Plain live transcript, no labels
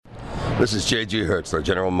This is J.G. Hertzler,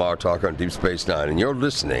 General Martok on Deep Space Nine, and you're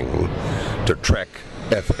listening to Trek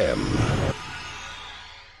FM.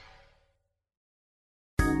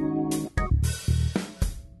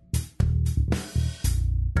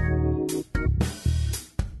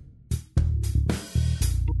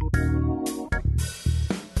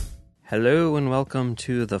 Hello and welcome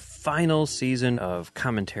to the final season of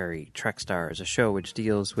Commentary, Trek Stars, a show which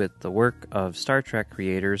deals with the work of Star Trek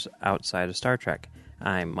creators outside of Star Trek.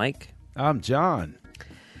 I'm Mike. I'm John.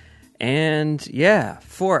 And yeah,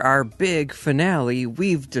 for our big finale,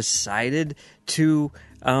 we've decided to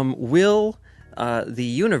will the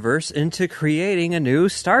universe into creating a new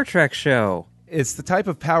Star Trek show. It's the type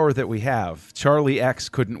of power that we have. Charlie X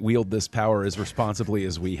couldn't wield this power as responsibly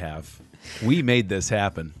as we have. We made this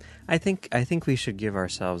happen. I think we should give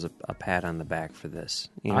ourselves a pat on the back for this.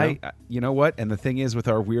 You know? You know what? And the thing is, with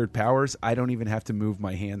our weird powers, I don't even have to move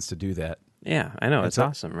my hands to do that. Yeah, I know. It's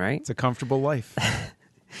awesome, right? It's a comfortable life.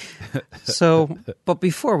 So, but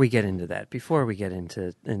before we get into that, before we get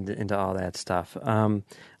into all that stuff, a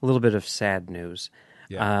little bit of sad news.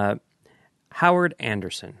 Yeah. Howard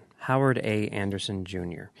A. Anderson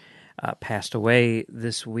Jr. Passed away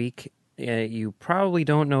this week. You probably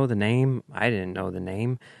don't know the name. I didn't know the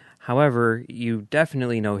name. However, you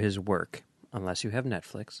definitely know his work, unless you have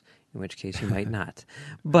Netflix, in which case you might not.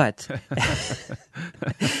 But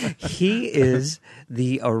he is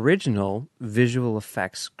the original visual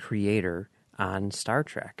effects creator on Star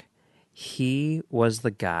Trek. He was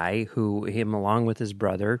the guy who, along with his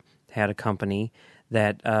brother, had a company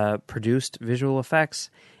that produced visual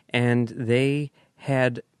effects, and they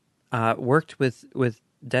had worked with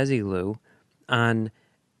Desilu on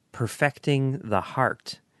perfecting the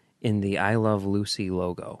heart in the I Love Lucy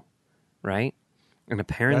logo, right? And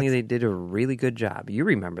apparently they did a really good job. You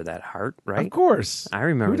remember that heart, right? Of course. I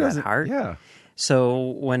remember that heart. Yeah.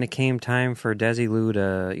 So when it came time for Desilu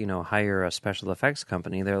to, hire a special effects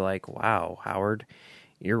company, they're like, wow, Howard,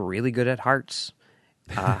 you're really good at hearts.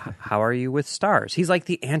 How are you with stars? He's like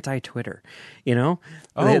the anti-Twitter, Oh,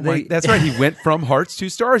 that's right. He went from hearts to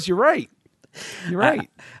stars. You're right. You're right.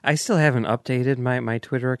 I still haven't updated my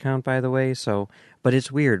Twitter account, by the way, but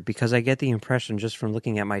it's weird because I get the impression just from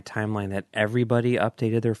looking at my timeline that everybody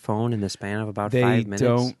updated their phone in the span of about 5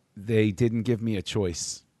 minutes. They didn't give me a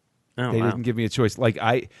choice. Oh, they didn't give me a choice.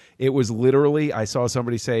 It was literally, I saw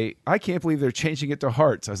somebody say, I can't believe they're changing it to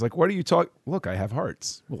hearts. I was like, what are you talking? Look, I have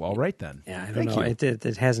hearts. Well, all right then. Yeah, I don't know.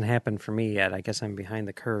 It hasn't happened for me yet. I guess I'm behind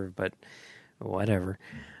the curve, but whatever.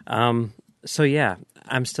 So yeah,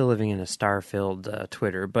 I'm still living in a star-filled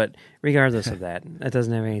Twitter, but regardless of that, that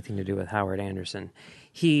doesn't have anything to do with Howard Anderson.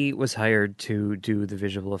 He was hired to do the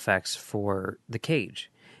visual effects for The Cage,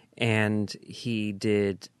 and he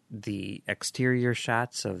did the exterior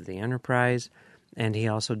shots of the Enterprise, and he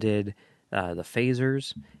also did the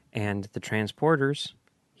phasers and the transporters.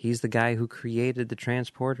 He's the guy who created the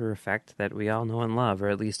transporter effect that we all know and love, or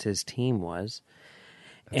at least his team was.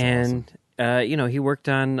 That's awesome. He worked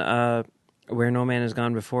on Where No Man Has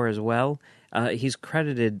Gone Before as well. He's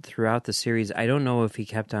credited throughout the series. I don't know if he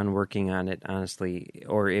kept on working on it, honestly,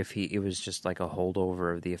 or if it was just like a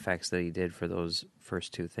holdover of the effects that he did for those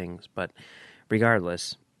first two things. But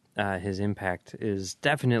regardless, his impact is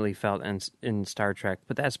definitely felt in Star Trek,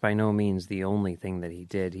 but that's by no means the only thing that he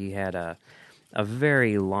did. He had a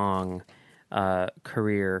very long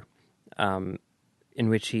career in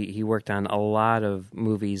which he worked on a lot of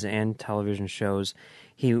movies and television shows.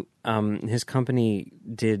 His company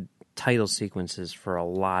did title sequences for a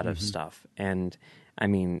lot of stuff, and I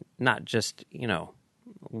mean, not just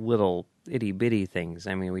little itty bitty things.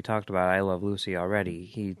 I mean, we talked about I Love Lucy already.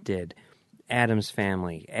 He did Addams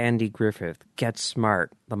Family, Andy Griffith, Get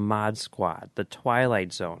Smart, The Mod Squad, The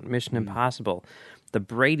Twilight Zone, Mission Impossible, The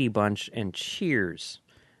Brady Bunch, and Cheers.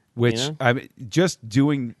 Which I mean, just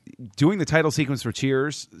doing the title sequence for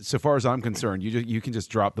Cheers, so far as I'm concerned, you can just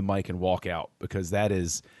drop the mic and walk out, because that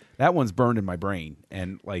one's burned in my brain,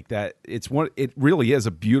 and like that, it really is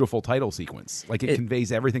a beautiful title sequence. Like it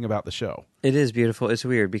conveys everything about the show. It is beautiful. It's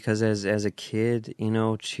weird because as a kid,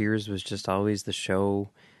 Cheers was just always the show.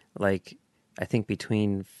 Like I think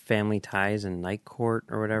between Family Ties and Night Court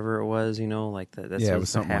or whatever it was,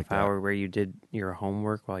 that's a half hour where you did your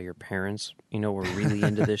homework while your parents, were really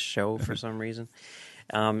into this show for some reason.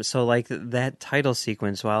 So like that title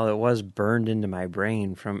sequence, while it was burned into my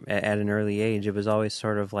brain at an early age, it was always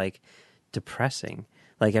sort of like depressing.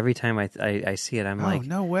 Like every time I see it, I'm like,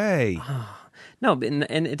 no way. Oh. No, and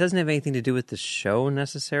it doesn't have anything to do with the show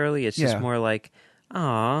necessarily. It's just more like,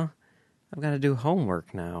 I've got to do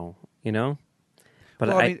homework now,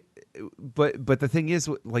 But but the thing is,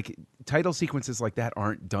 like, title sequences like that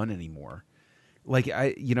aren't done anymore. Like,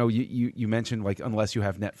 you mentioned, like, unless you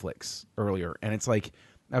have Netflix earlier, and it's like,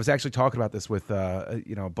 I was actually talking about this with a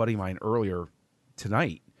buddy of mine earlier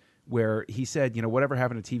tonight, where he said, whatever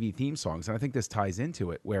happened to TV theme songs, and I think this ties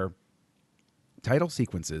into it, where title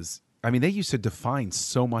sequences, I mean, they used to define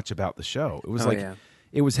so much about the show. It was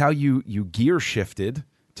it was how you gear shifted,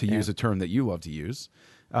 to use a term that you love to use,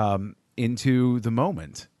 into the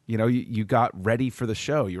moment. You got ready for the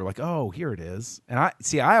show. You were like, oh, here it is. And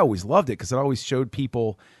I always loved it because it always showed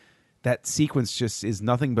people that sequence just is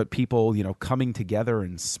nothing but people, coming together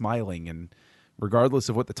and smiling. And regardless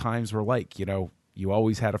of what the times were like, you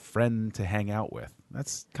always had a friend to hang out with.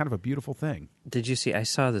 That's kind of a beautiful thing. Did you see? I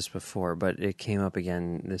saw this before, but it came up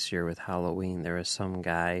again this year with Halloween. There was some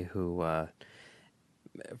guy who,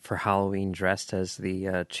 for Halloween, dressed as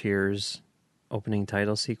the Cheers opening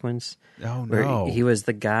title sequence. Oh, no. He was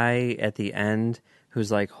the guy at the end who's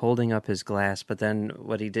like holding up his glass, but then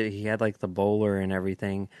what he did, he had like the bowler and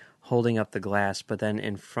everything holding up the glass, but then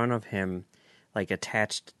in front of him, like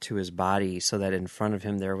attached to his body, so that in front of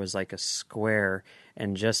him there was like a square,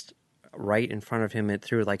 and just right in front of him, it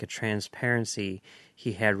through like a transparency,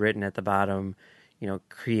 he had written at the bottom,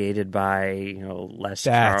 created by, Les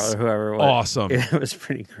Charles, or whoever it was. Awesome. It was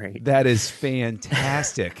pretty great. That is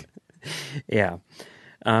fantastic. Yeah.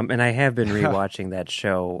 And I have been rewatching that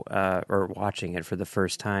show, or watching it for the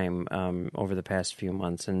first time over the past few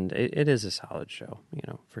months, and it is a solid show,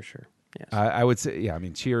 for sure. Yes. I would say, I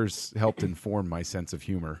mean, Cheers helped inform my sense of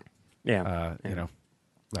humor. Yeah.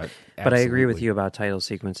 But I agree with you about title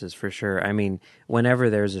sequences for sure. I mean, whenever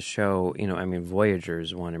there's a show, Voyager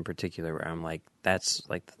is one in particular where I'm like, that's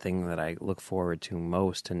like the thing that I look forward to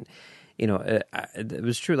most. And, it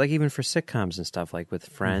was true, like even for sitcoms and stuff, like with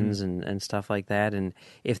Friends and stuff like that. And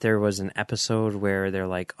if there was an episode where they're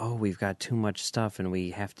like, oh, we've got too much stuff and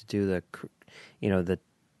we have to do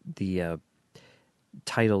the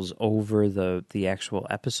titles over the actual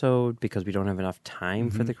episode because we don't have enough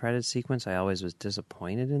time for the credit sequence, I always was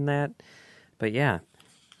disappointed in that. But yeah,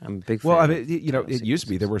 I'm a big fan. Well, I mean, it used to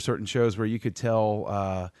be there were certain shows where you could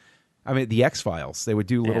tell. The X-Files, they would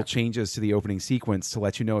do little changes to the opening sequence to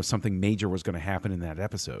let you know if something major was going to happen in that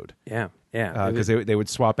episode. Yeah. Because they would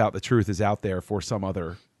swap out the truth is out there for some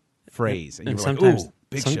other phrase, and you were like, "Ooh,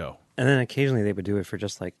 big show." And then occasionally they would do it for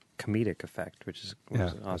just like comedic effect, which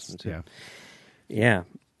was awesome too. Yeah.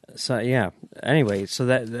 So Anyway, so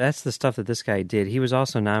that's the stuff that this guy did. He was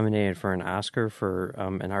also nominated for an Oscar for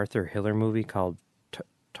an Arthur Hiller movie called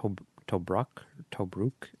Tobruk.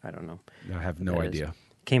 I don't know. I have no idea.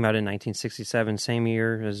 Came out in 1967, same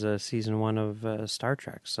year as season 1 of Star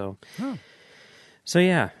Trek. So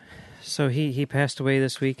he passed away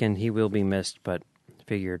this week, and he will be missed. But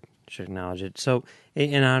figured should acknowledge it. So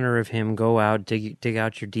in honor of him, go out, dig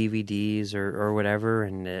out your DVDs or whatever,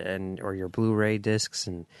 and or your Blu-ray discs,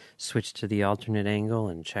 and switch to the alternate angle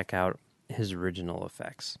and check out his original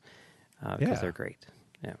effects because they're great.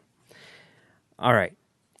 Yeah. All right.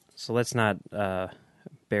 So let's not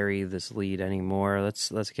bury this lead anymore.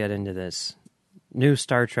 Let's get into this new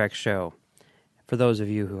Star Trek show. For those of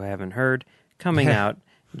you who haven't heard, coming out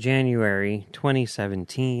January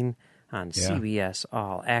 2017 on CBS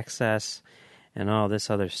All Access and all this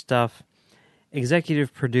other stuff.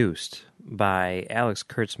 Executive produced by Alex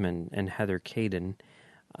Kurtzman and Heather Caden.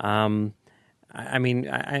 I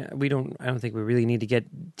don't think we really need to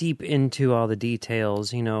get deep into all the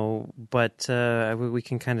details, but we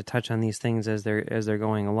can kind of touch on these things as they're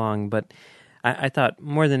going along. But I thought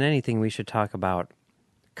more than anything we should talk about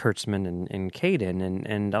Kurtzman and Caden,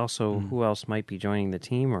 and also who else might be joining the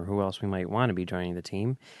team, or who else we might want to be joining the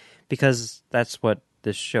team, because that's what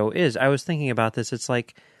this show is. I was thinking about this. It's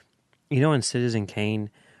like, in Citizen Kane,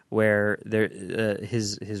 where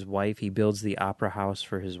his wife, he builds the opera house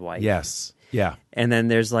for his wife. Yes. Yeah. And then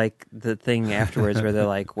there's like the thing afterwards where they're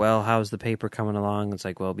like, well, how's the paper coming along? It's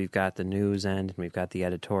like, well, we've got the news end and we've got the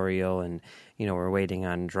editorial, and, we're waiting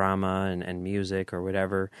on drama and music or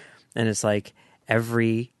whatever. And it's like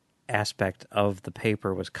every aspect of the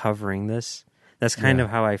paper was covering this. That's kind of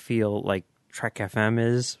how I feel like Trek FM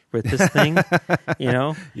is with this thing,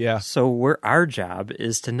 Yeah. So our job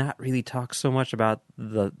is to not really talk so much about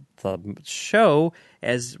the show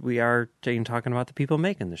as we are talking about the people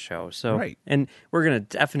making the show. So, right. And we're going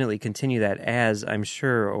to definitely continue that, as I'm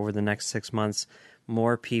sure over the next 6 months,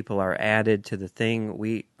 more people are added to the thing.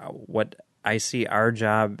 What I see our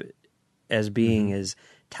job as being is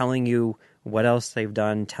telling you what else they've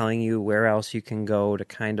done, telling you where else you can go to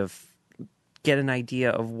kind of get an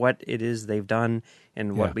idea of what it is they've done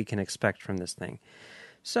and what we can expect from this thing.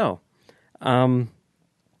 So,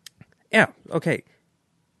 Yeah, okay.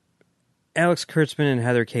 Alex Kurtzman and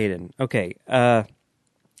Heather Caden. Okay,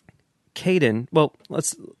 Caden. Well,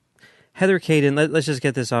 Heather Caden. Let's just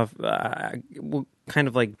get this off. We'll kind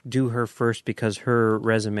of like do her first because her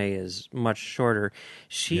resume is much shorter.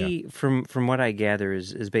 She, from what I gather,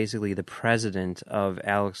 is basically the president of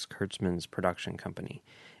Alex Kurtzman's production company,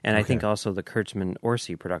 and I think also the Kurtzman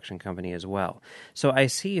Orsi production company as well. So I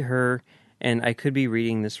see her, and I could be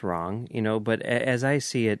reading this wrong, but as I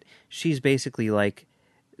see it, she's basically like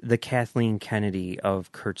the Kathleen Kennedy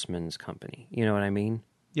of Kurtzman's company. You know what I mean?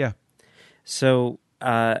 Yeah. So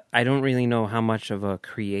I don't really know how much of a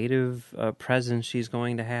creative presence she's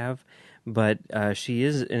going to have, but she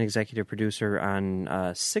is an executive producer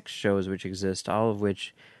on 6 shows which exist, all of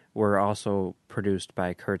which were also produced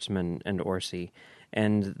by Kurtzman and Orsi.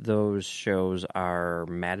 And those shows are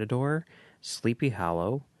Matador, Sleepy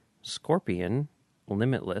Hollow, Scorpion,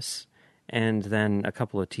 Limitless, and then a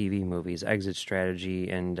couple of TV movies, Exit Strategy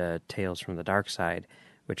and Tales from the Dark Side,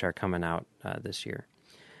 which are coming out this year.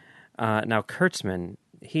 Now, Kurtzman,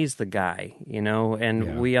 he's the guy,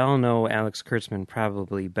 and we all know Alex Kurtzman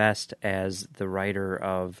probably best as the writer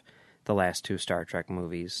of the last 2 Star Trek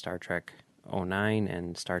movies, Star Trek '09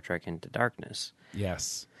 and Star Trek Into Darkness.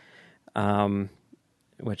 Yes.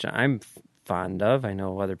 Which I'm fond of. I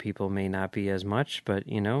know other people may not be as much, but,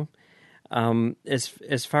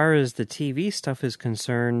 as far as the TV stuff is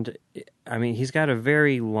concerned, I mean, he's got a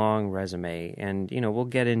very long resume, and, we'll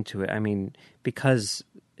get into it. I mean, because,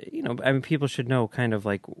 people should know kind of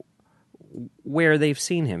like where they've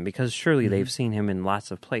seen him, because surely they've seen him in lots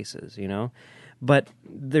of places, But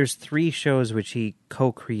there's 3 shows which he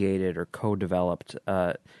co-created or co-developed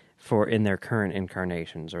for in their current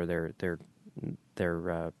incarnations or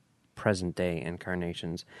their present day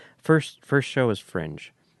incarnations. First show is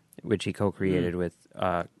Fringe, which he co-created with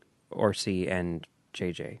Orsi and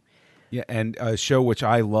JJ. Yeah, and a show which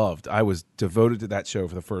I loved. I was devoted to that show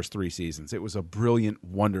for the first 3 seasons. It was a brilliant,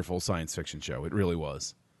 wonderful science fiction show. It really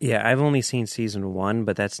was. Yeah, I've only seen season 1,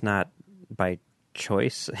 but that's not by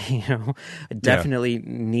choice. I definitely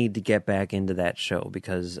need to get back into that show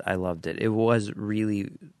because I loved it. It was really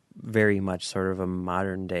very much sort of a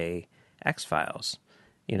modern day X-Files.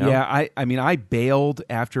 Yeah, I mean, I bailed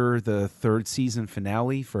after the 3rd season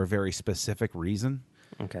finale for a very specific reason.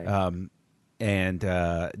 Okay. And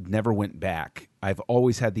never went back. I've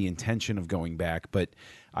always had the intention of going back, but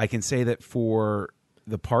I can say that for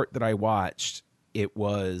the part that I watched, it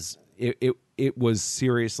was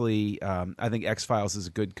seriously. I think X-Files is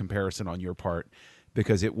a good comparison on your part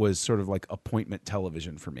because it was sort of like appointment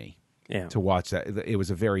television for me. Yeah. To watch that, it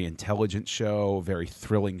was a very intelligent show, very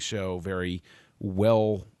thrilling show, very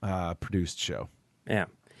well produced show. Yeah.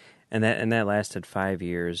 And that lasted 5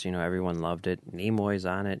 years. Everyone loved it. Nimoy's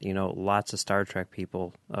on it. Lots of Star Trek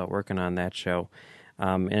people working on that show.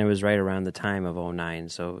 And it was right around the time of '09,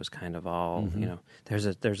 so it was kind of all,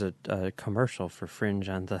 There's a commercial for Fringe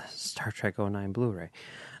on the Star Trek '09 Blu-ray.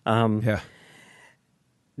 Yeah.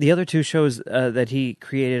 The other 2 shows that he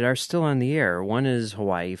created are still on the air. One is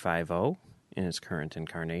Hawaii Five-0 in its current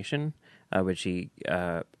incarnation, which he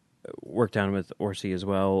worked on with Orsi as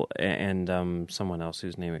well, and someone else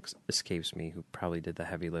whose name escapes me, who probably did the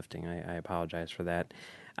heavy lifting. I apologize for that.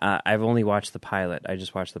 I've only watched the pilot. I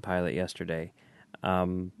just watched the pilot yesterday.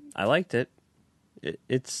 I liked it.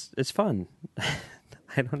 It's fun.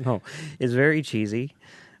 I don't know. It's very cheesy.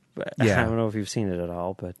 But Yeah. I don't know if you've seen it at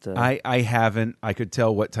all, but I haven't. I could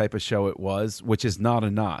tell what type of show it was, which is not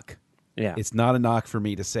a knock. yeah, It's not a knock for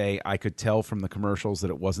me to say I could tell from the commercials that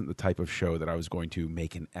it wasn't the type of show that I was going to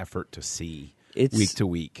make an effort to see week to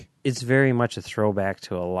week. It's very much a throwback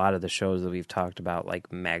to a lot of the shows that we've talked about,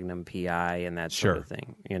 like Magnum PI and that sort of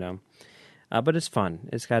thing, But it's fun.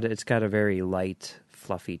 It's got a very light,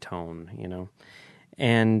 fluffy tone,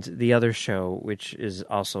 And the other show, which is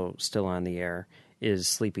also still on the air, is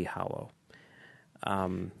Sleepy Hollow.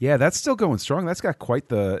 Yeah, that's still going strong. That's got quite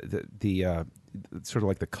the sort of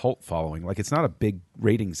like the cult following. Like, it's not a big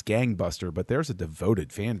ratings gangbuster, but there's a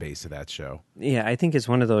devoted fan base to that show. Yeah, I think it's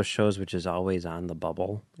one of those shows which is always on the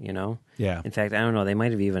bubble, Yeah. In fact, I don't know, they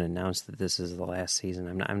might have even announced that this is the last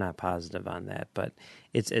season. I'm not positive on that, but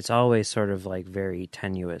it's always sort of like very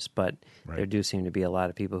tenuous, but there do seem to be a lot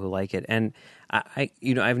of people who like it. And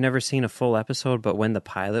I've never seen a full episode, but when the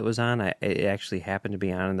pilot was on, it actually happened to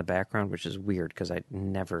be on in the background, which is weird because I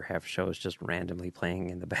never have shows just randomly playing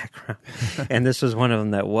in the background. And this was one of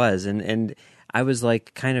them that was. And I was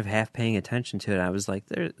like kind of half paying attention to it. I was like,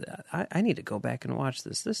 I need to go back and watch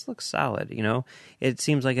this. This looks solid. It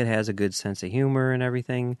seems like it has a good sense of humor and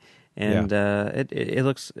everything. And it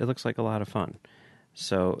looks like a lot of fun.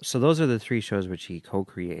 So those are the 3 shows which he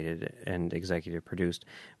co-created and executive produced.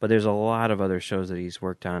 But there's a lot of other shows that he's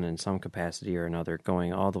worked on in some capacity or another,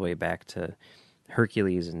 going all the way back to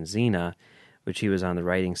Hercules and Xena, which he was on the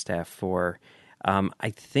writing staff for. I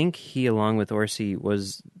think he, along with Orsi,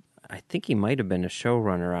 I think he might have been a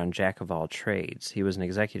showrunner on Jack of All Trades. He was an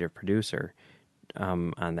executive producer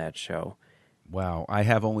on that show. Wow, I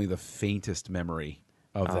have only the faintest memory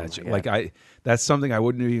of that show. God. Like that's something I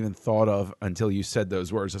wouldn't have even thought of until you said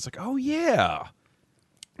those words. It's like, oh yeah,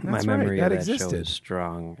 My memory of that existed. show is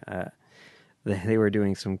strong. They were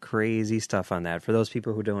doing some crazy stuff on that. For those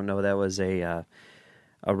people who don't know, that was a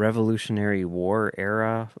Revolutionary War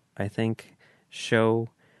era, I think, show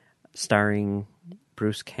starring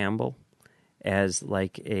Bruce Campbell as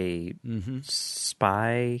like a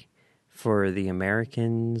spy for the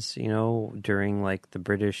Americans, during like the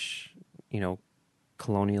British,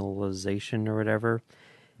 colonialization or whatever.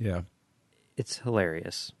 Yeah. It's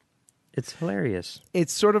hilarious. It's hilarious.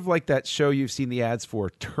 It's sort of like that show you've seen the ads for,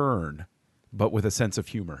 Turn, but with a sense of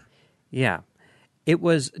humor. Yeah. It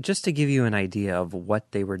was, just to give you an idea of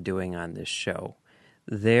what they were doing on this show,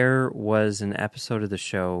 there was an episode of the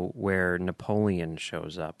show where Napoleon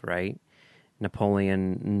shows up, right?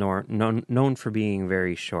 Napoleon, known for being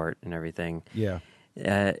very short and everything. Yeah.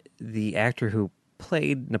 The actor who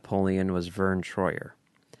played Napoleon was Vern Troyer.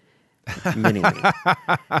 Mini-me.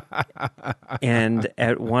 And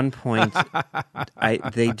at one point,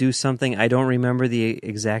 they do something, I don't remember the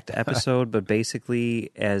exact episode, but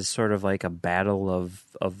basically as sort of like a battle of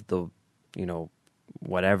the,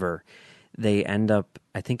 whatever, they end up,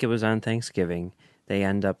 I think it was on Thanksgiving, they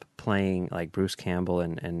end up playing like Bruce Campbell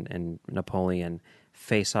and Napoleon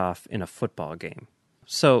face off in a football game.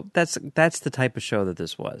 So that's the type of show that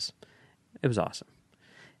this was. It was awesome.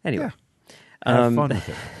 Anyway. Yeah. Have fun with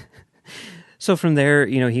it. So from there,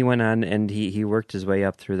 he went on and he worked his way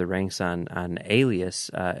up through the ranks on Alias,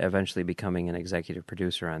 eventually becoming an executive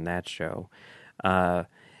producer on that show.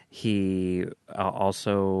 He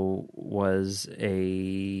also was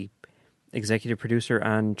a executive producer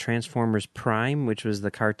on Transformers Prime, which was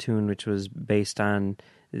the cartoon which was based on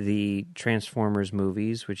the Transformers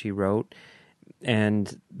movies, which he wrote.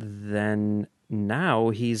 And then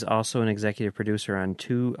now he's also an executive producer on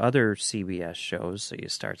 2 other CBS shows. So you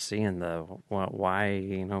start seeing why,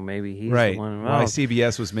 maybe he's right. the one. Why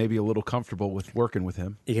CBS was maybe a little comfortable with working with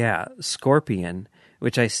him. Yeah. Scorpion,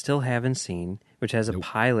 which I still haven't seen, which has a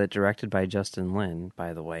pilot directed by Justin Lin,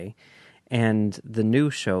 by the way, and the new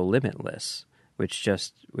show Limitless, which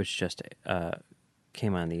just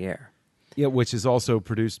came on the air. Yeah, which is also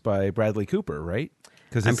produced by Bradley Cooper, right?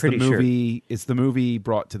 Because I'm pretty sure it's the movie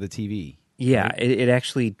brought to the TV. Yeah, right? it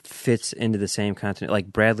actually fits into the same content.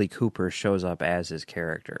 Like Bradley Cooper shows up as his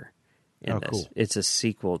character in this. Cool. It's a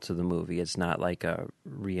sequel to the movie. It's not like a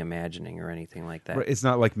reimagining or anything like that. Right, it's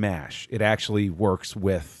not like MASH. It actually works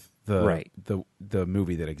with the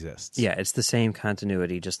movie that exists. Yeah, it's the same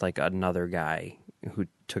continuity, just like another guy who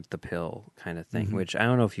took the pill kind of thing. Which I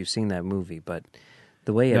don't know if you've seen that movie, but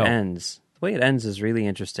the way it ends is really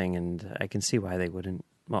interesting, and I can see why they wouldn't.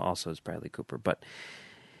 Well, also it's Bradley Cooper, but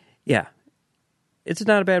yeah, it's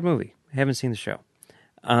not a bad movie. I haven't seen the show.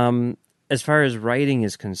 As far as writing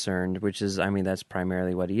is concerned, which is, that's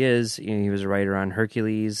primarily what he is. He was a writer on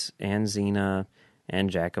Hercules and Xena and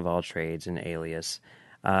Jack of All Trades and Alias.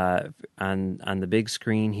 On the big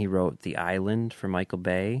screen, he wrote The Island for Michael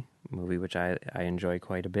Bay, a movie which I enjoy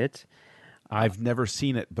quite a bit. I've never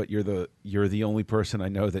seen it, but you're the only person I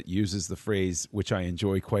know that uses the phrase, which I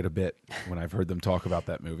enjoy quite a bit, when I've heard them talk about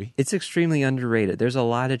that movie. It's extremely underrated. There's a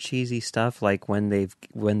lot of cheesy stuff, like when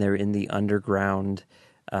they're in the underground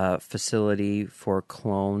facility for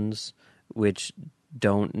clones, which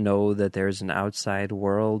don't know that there's an outside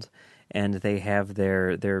world, and they have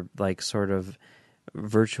their like sort of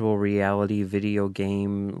virtual reality video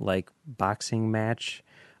game like boxing match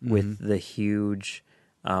with the huge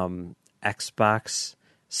Xbox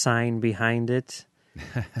sign behind it,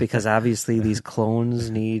 because obviously these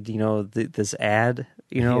clones need this ad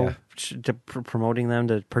promoting them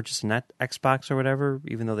to purchase an Xbox or whatever,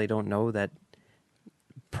 even though they don't know that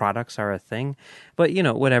products are a thing. But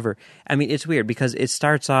whatever. It's weird because it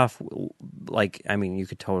starts off like, you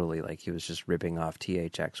could totally, like, he was just ripping off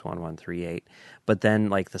THX 1138, but then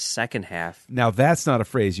like the second half. Now that's not a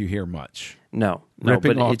phrase you hear much. No,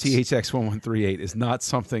 ripping but off THX 1138 is not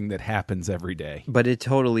something that happens every day. But it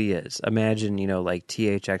totally is. Imagine, like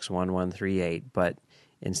THX 1138, but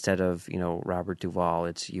instead of, Robert Duvall,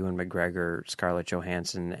 it's Ewan McGregor, Scarlett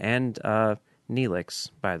Johansson, and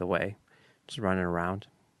Neelix, by the way, just running around.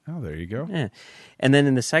 Oh, there you go. Yeah. And then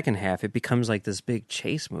in the second half, it becomes like this big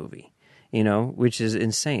chase movie. which is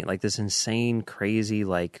insane. Like this insane, crazy,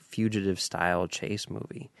 like fugitive-style chase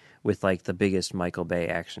movie with like the biggest Michael Bay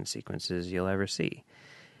action sequences you'll ever see.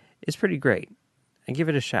 It's pretty great. And give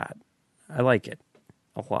it a shot. I like it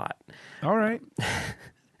a lot. All right.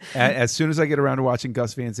 As soon as I get around to watching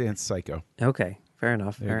Gus Van Sant's Psycho. Okay, fair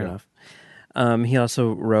enough. Fair enough. He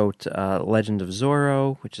also wrote Legend of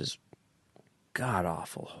Zorro, which is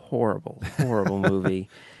god-awful, horrible movie.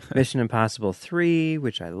 Mission Impossible 3,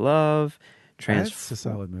 which I love. That's a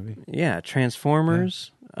solid movie. Yeah,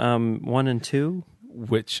 Transformers 1 and 2.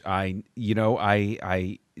 Which I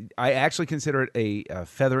actually consider it a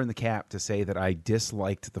feather in the cap to say that I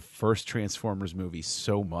disliked the first Transformers movie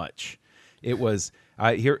so much. It was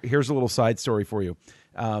here's a little side story for you.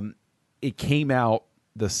 It came out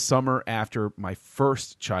the summer after my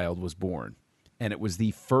first child was born, and it was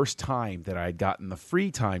the first time that I had gotten the free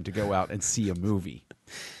time to go out and see a movie.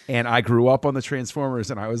 And I grew up on the Transformers,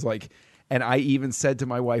 and I was like, and I even said to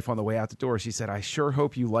my wife on the way out the door, she said, I sure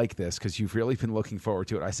hope you like this because you've really been looking forward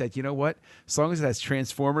to it. I said, you know what? As long as it has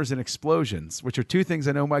Transformers and explosions, which are two things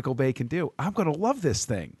I know Michael Bay can do, I'm going to love this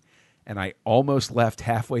thing. And I almost left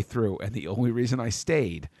halfway through, and the only reason I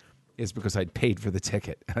stayed is because I'd paid for the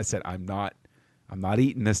ticket. And I said, I'm not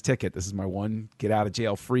eating this ticket. This is my one get out of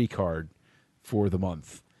jail free card for the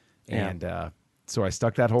month. Yeah. And so I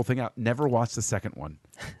stuck that whole thing out. Never watched the second one.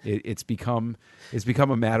 It's become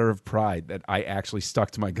a matter of pride that I actually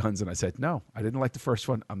stuck to my guns and I said, no, I didn't like the first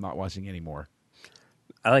one. I'm not watching anymore.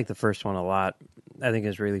 I like the first one a lot. I think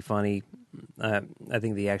it's really funny. I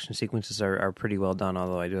think the action sequences are pretty well done,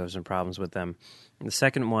 although I do have some problems with them. The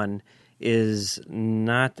second one is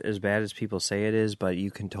not as bad as people say it is, but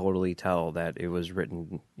you can totally tell that it was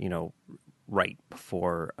written, right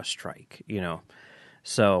before a strike,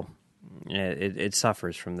 So it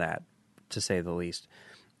suffers from that, to say the least.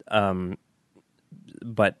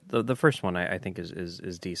 But the first one I think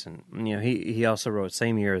is decent. He also wrote,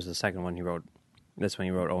 same year as the second one, he wrote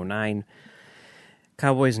 09.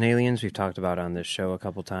 Cowboys and Aliens, we've talked about on this show a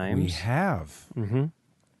couple times. We have. Mm-hmm.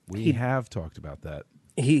 We have talked about that.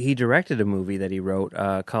 He directed a movie that he wrote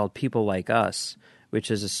called People Like Us, which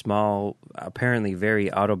is a small, apparently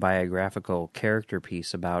very autobiographical character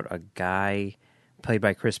piece about a guy played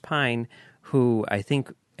by Chris Pine who I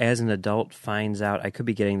think as an adult finds out, I could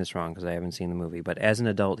be getting this wrong because I haven't seen the movie, but as an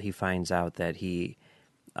adult he finds out that he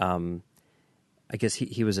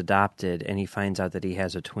was adopted, and he finds out that he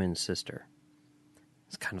has a twin sister.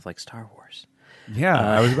 It's kind of like Star Wars. Yeah,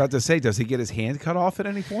 I was about to say, does he get his hand cut off at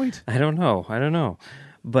any point? I don't know.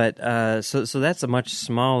 But so that's a much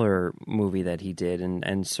smaller movie that he did,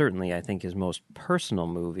 and certainly I think his most personal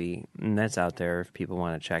movie, and that's out there if people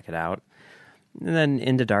want to check it out. And then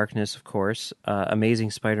Into Darkness, of course,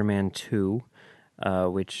 Amazing Spider-Man 2,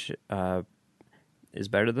 which is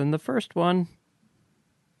better than the first one.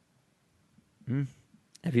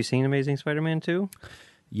 Have you seen Amazing Spider-Man 2?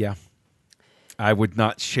 Yeah. I would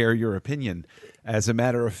not share your opinion. As a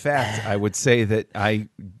matter of fact, I would say that I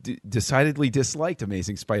decidedly disliked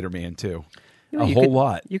Amazing Spider-Man 2. A whole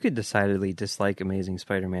lot. You could decidedly dislike Amazing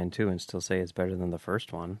Spider-Man 2 and still say it's better than the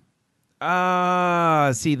first one.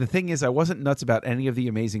 See, the thing is, I wasn't nuts about any of the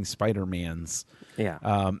Amazing Spider-Mans.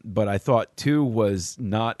 Yeah. But I thought 2 was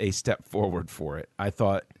not a step forward for it. I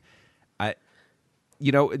thought,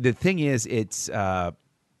 the thing is, it's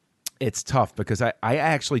tough because I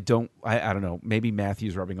actually don't, I don't know, maybe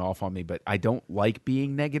Matthew's rubbing off on me, but I don't like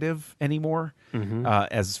being negative anymore,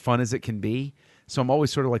 as fun as it can be. So I'm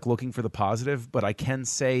always sort of like looking for the positive, but I can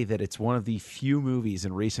say that it's one of the few movies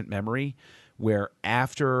in recent memory where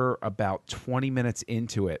after about 20 minutes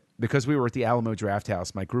into it, because we were at the Alamo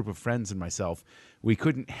Drafthouse, my group of friends and myself, we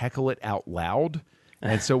couldn't heckle it out loud.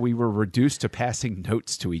 And so we were reduced to passing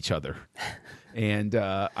notes to each other. And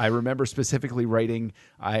I remember specifically writing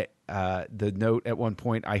the note at one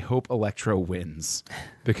point, I hope Electro wins,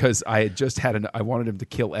 because I had just I wanted him to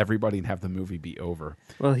kill everybody and have the movie be over.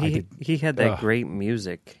 Well, he had that great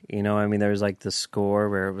music, I mean, there was like the score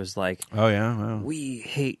where it was like, oh yeah, well, we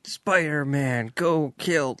hate Spider-Man, go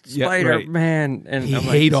kill Spider-Man. Yeah, right. And he I'm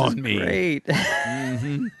hate like, on me. Great.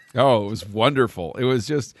 Mm-hmm. Oh, it was wonderful. It was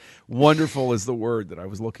just wonderful is the word that I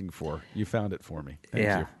was looking for. You found it for me. Thank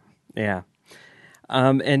you. Yeah.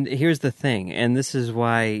 And here's the thing, and this is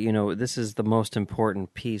why, this is the most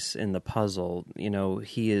important piece in the puzzle.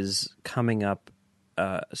 He is coming up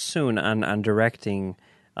soon on directing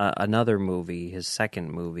another movie, his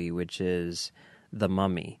second movie, which is The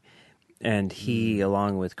Mummy. And he,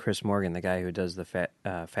 along with Chris Morgan, the guy who does the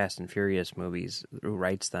Fast and Furious movies, who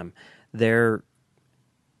writes them, they're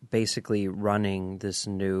basically running this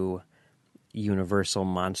new Universal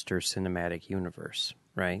Monster Cinematic Universe,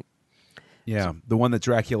 right? Yeah, the one that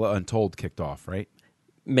Dracula Untold kicked off, right?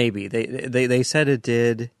 Maybe they said it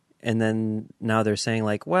did, and then now they're saying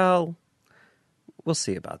like, well, we'll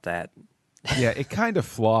see about that. Yeah, it kind of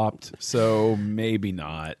flopped, so maybe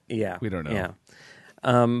not. Yeah, We don't know. Yeah.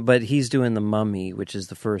 But he's doing The Mummy, which is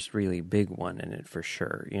the first really big one in it for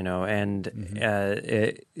sure, and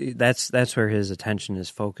that's where his attention is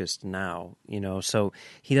focused now, so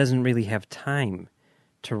he doesn't really have time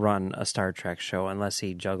to run a Star Trek show unless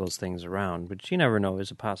he juggles things around, which you never know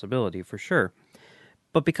is a possibility for sure.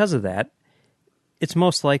 But because of that, it's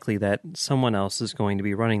most likely that someone else is going to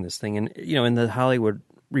be running this thing. And, in the Hollywood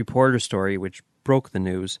Reporter story, which broke the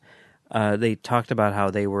news, they talked about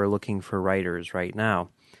how they were looking for writers right now.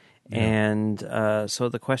 Yeah. And so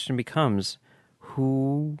the question becomes,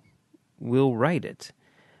 who will write it?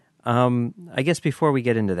 I guess before we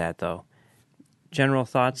get into that, though, general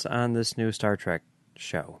thoughts on this new Star Trek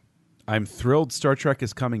show? I'm thrilled Star Trek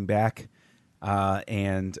is coming back,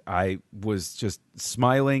 and I was just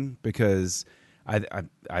smiling because I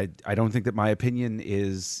don't think that my opinion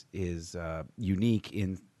is unique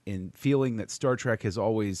in feeling that Star Trek has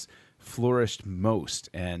always flourished most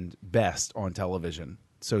and best on television.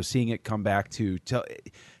 So seeing it come back to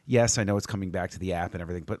yes, I know it's coming back to the app and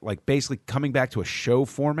everything, but like basically coming back to a show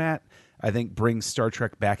format, I think brings Star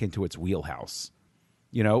Trek back into its wheelhouse.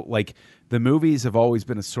 Like the movies have always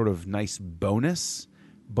been a sort of nice bonus,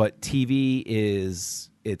 but TV is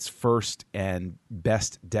its first and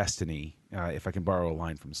best destiny, if I can borrow a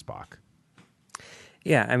line from Spock.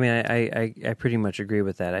 Yeah, I mean, I pretty much agree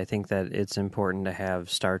with that. I think that it's important to have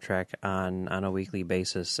Star Trek on a weekly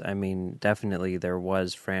basis. I mean, definitely there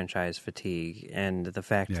was franchise fatigue, and the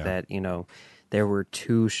fact that, there were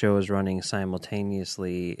 2 shows running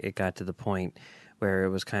simultaneously, it got to the point where it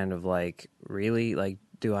was kind of like, really? Like,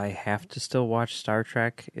 do I have to still watch Star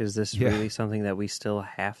Trek? Is this really something that we still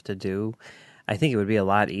have to do? I think it would be a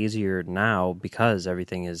lot easier now because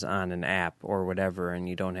everything is on an app or whatever, and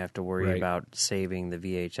you don't have to worry about saving the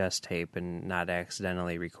VHS tape and not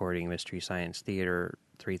accidentally recording Mystery Science Theater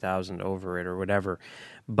 3000 over it or whatever.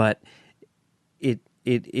 But it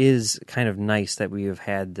is kind of nice that we have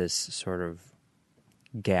had this sort of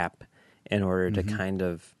gap in order to kind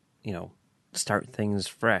of, start things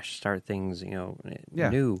fresh, start things,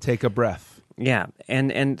 new. Take a breath. Yeah,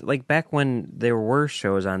 and like back when there were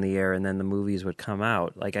shows on the air and then the movies would come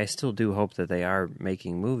out, like I still do hope that they are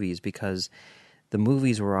making movies because the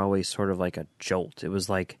movies were always sort of like a jolt. It was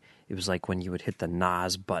like when you would hit the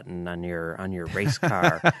NOS button on your race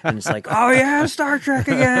car, and it's like, oh yeah, Star Trek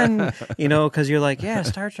again, because you're like, yeah,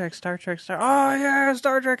 Star Trek, oh yeah,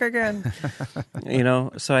 Star Trek again,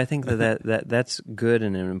 So I think that's good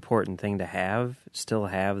and an important thing to have. Still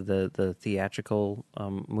have the theatrical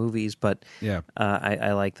movies, but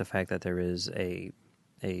I like the fact that there is a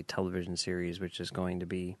television series which is going to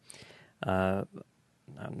be not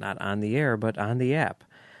on the air but on the app.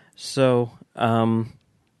 So.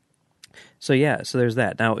 So there's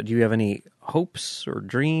that. Now, do you have any hopes or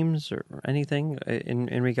dreams or anything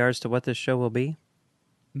in regards to what this show will be?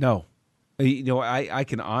 No. I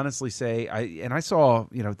can honestly say, I saw,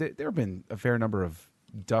 there have been a fair number of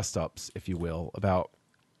dust-ups, if you will, about,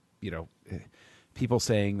 people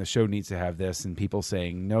saying the show needs to have this and people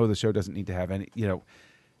saying, no, the show doesn't need to have any,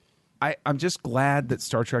 I'm just glad that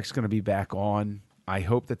Star Trek's going to be back on. I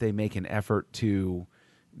hope that they make an effort to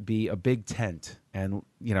be a big tent and,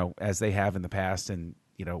 as they have in the past and,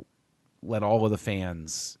 let all of the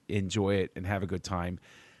fans enjoy it and have a good time.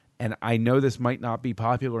 And I know this might not be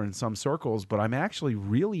popular in some circles, but I'm actually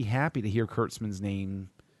really happy to hear Kurtzman's name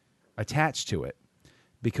attached to it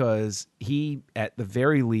because he, at the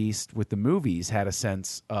very least, with the movies, had a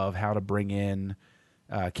sense of how to bring in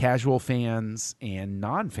casual fans and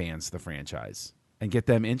non-fans to the franchise and get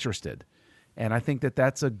them interested. And I think that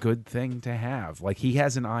that's a good thing to have. Like, he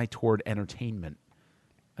has an eye toward entertainment,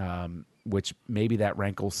 which maybe that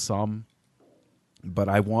rankles some. But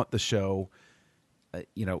I want the show,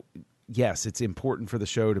 yes, it's important for the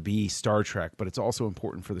show to be Star Trek, but it's also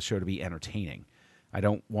important for the show to be entertaining. I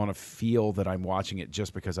don't want to feel that I'm watching it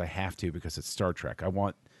just because I have to, because it's Star Trek. I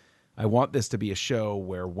want this to be a show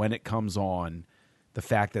where when it comes on, the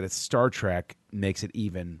fact that it's Star Trek makes it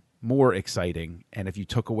even more exciting, and if you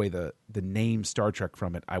took away the name Star Trek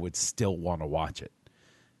from it, I would still want to watch it.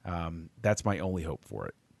 That's my only hope for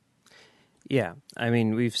it. Yeah, I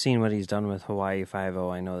mean, we've seen what he's done with Hawaii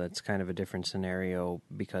Five-0. I know that's kind of a different scenario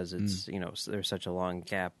because it's there's such a long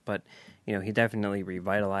gap, but he definitely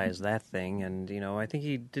revitalized that thing, and I think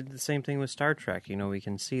he did the same thing with Star Trek. We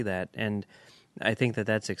can see that, and I think that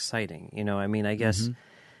that's exciting. I mean, I guess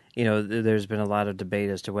there's been a lot of debate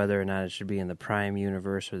as to whether or not it should be in the Prime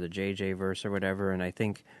universe or the JJ verse or whatever. And I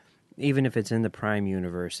think even if it's in the Prime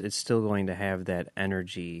universe, it's still going to have that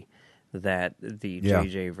energy that the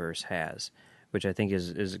JJ verse has, which I think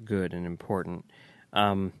is good and important.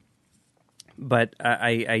 But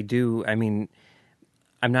I do. I mean,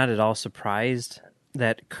 I'm not at all surprised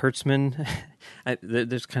that Kurtzman.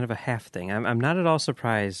 There's kind of a half thing. I'm not at all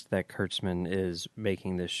surprised that Kurtzman is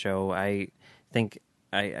making this show. I think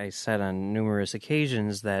I said on numerous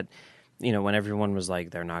occasions that, when everyone was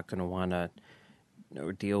like, they're not going to want to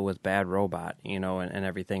deal with Bad Robot, and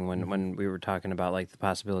everything. When we were talking about like the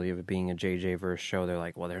possibility of it being a JJ verse show, they're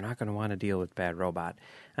like, well, they're not going to want to deal with Bad Robot.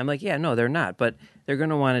 I'm like, yeah, no, they're not, but they're going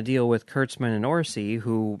to want to deal with Kurtzman and Orsi,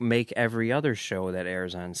 who make every other show that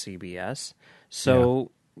airs on CBS.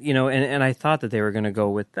 So, and I thought that they were going to go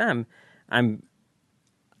with them. I'm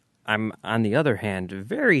on the other hand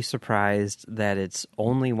very surprised that it's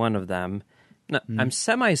only one of them. No, I'm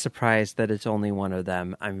semi-surprised that it's only one of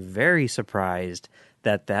them. I'm very surprised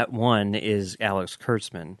that one is Alex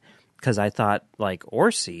Kurtzman, because I thought, like,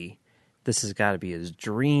 Orsi, this has got to be his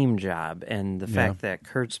dream job, and the fact that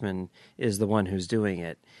Kurtzman is the one who's doing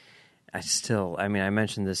it, I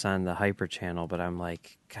mentioned this on the Hyper channel, but I'm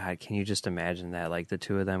like, God, can you just imagine that? Like, the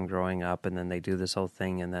two of them growing up, and then they do this whole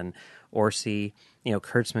thing, and then Orsi,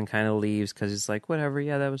 Kurtzman kind of leaves because he's like, whatever,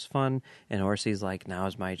 yeah, that was fun. And Orsi's like, now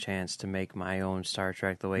is my chance to make my own Star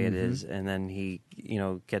Trek the way it is. And then he,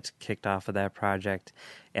 gets kicked off of that project.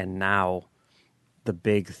 And now the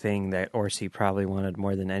big thing that Orsi probably wanted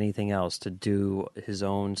more than anything else to do his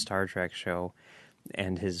own Star Trek show,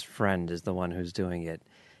 and his friend is the one who's doing it.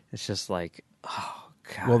 It's just like, oh,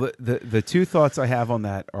 God. Well, the two thoughts I have on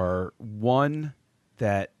that are, one,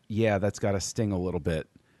 that, that's got to sting a little bit.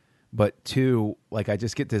 But two, like, I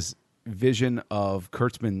just get this vision of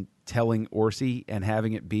Kurtzman telling Orsi and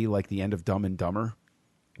having it be like the end of Dumb and Dumber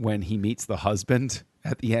when he meets the husband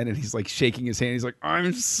at the end and he's like shaking his hand. He's like,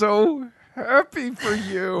 I'm so happy for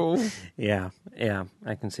you. Yeah,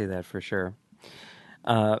 I can see that for sure.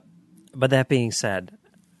 But that being said,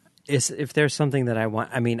 if there's something that I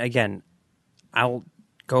want, again, I'll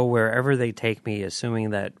go wherever they take me,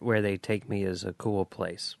 assuming that where they take me is a cool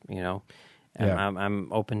place, I'm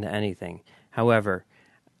open to anything. However,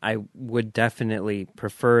 I would definitely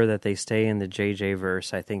prefer that they stay in the JJ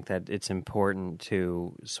verse. I think that it's important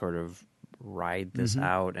to sort of ride this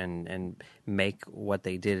out and make what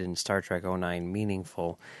they did in Star Trek '09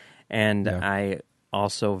 meaningful. And I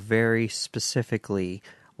also very specifically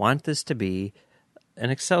want this to be an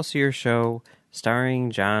Excelsior show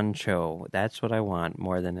starring John Cho. That's what I want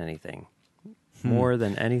more than anything. More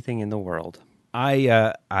than anything in the world.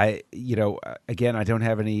 Again, I don't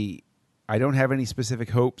have any specific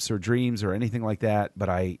hopes or dreams or anything like that, but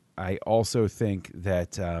I also think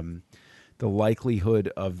that the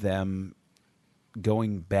likelihood of them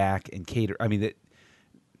going back and cater, I think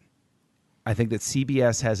that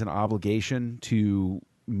CBS has an obligation to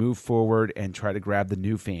move forward and try to grab the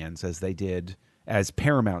new fans as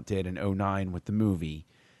Paramount did in '09 with the movie.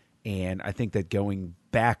 And I think that going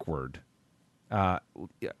backward,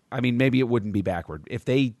 maybe it wouldn't be backward. If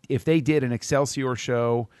they did an Excelsior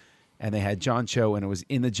show and they had John Cho and it was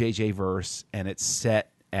in the JJ verse and it's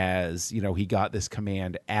set as, he got this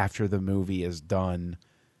command after the movie is done.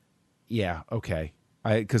 Yeah, okay.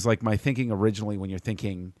 Because like my thinking originally when you're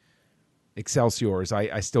thinking Excelsior is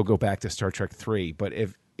I still go back to Star Trek 3, but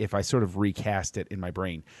if I sort of recast it in my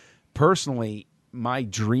brain. Personally, my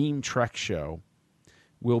dream Trek show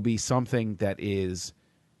will be something that is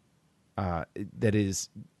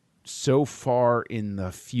so far in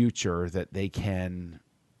the future that they can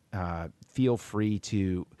feel free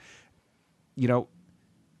to,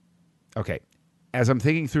 okay. As I'm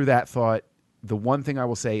thinking through that thought, the one thing I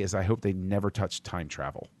will say is I hope they never touch time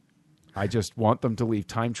travel. I just want them to leave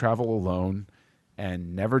time travel alone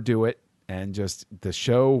and never do it. And just the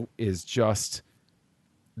show is just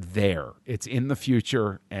there. It's in the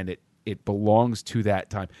future and it belongs to that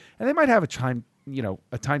time. And they might have a time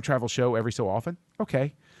travel show every so often.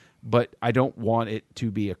 Okay. But I don't want it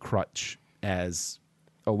to be a crutch, as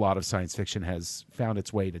a lot of science fiction has found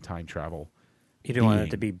its way to time travel. You don't want it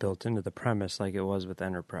to be built into the premise like it was with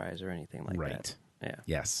Enterprise or anything like that. Right. Yeah.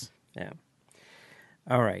 Yes. Yeah.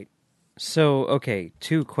 All right. So, okay,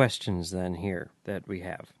 2 questions then here that we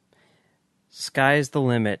have. Sky's the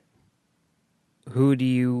limit. Who do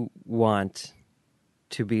you want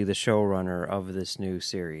to be the showrunner of this new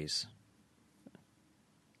series?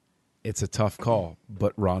 It's a tough call,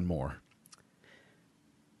 but Ron Moore.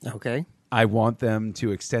 Okay. I want them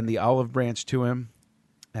to extend the olive branch to him,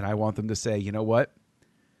 and I want them to say, you know what?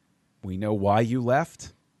 We know why you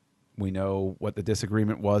left, We know what the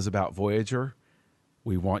disagreement was about Voyager.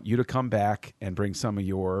 We want you to come back and bring some of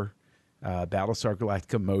your Battlestar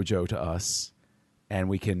Galactica mojo to us, and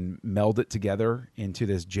we can meld it together into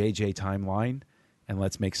this JJ timeline, and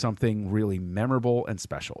let's make something really memorable and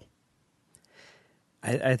special.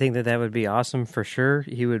 I think that would be awesome for sure.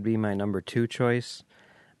 He would be my number 2 choice,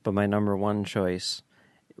 but my number 1 choice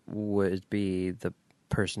would be the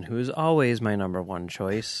person who is always my number 1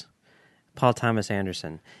 choice, Paul Thomas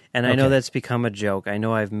Anderson. And I know that's become a joke. I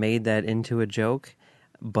know I've made that into a joke,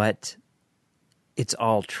 but it's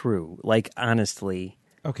all true. Like, honestly.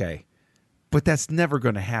 Okay. But that's never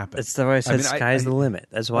going to happen. That's why I said sky's the limit.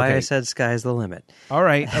 That's why I said sky's the limit. All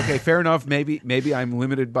right. Okay, fair enough. Maybe I'm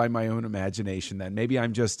limited by my own imagination then. Maybe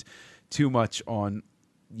I'm just too much on,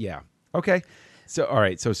 yeah. Okay. So, all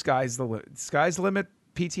right. So sky's the limit,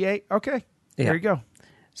 PTA? Okay. Yeah. There you go.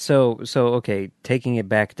 So okay, taking it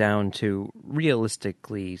back down to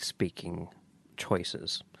realistically speaking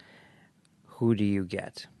choices. Who do you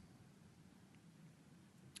get?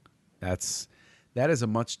 That is a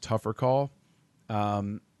much tougher call.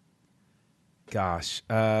 Day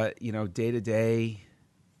to day,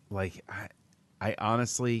 like I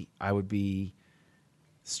honestly, I would be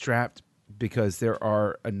strapped because there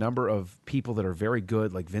are a number of people that are very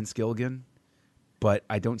good, like Vince Gilligan, but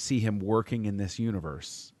I don't see him working in this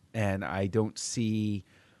universe. And I don't see,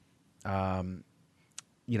 maybe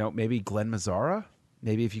Glenn Mazzara.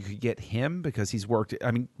 Maybe if you could get him, because he's worked.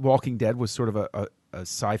 I mean, Walking Dead was sort of a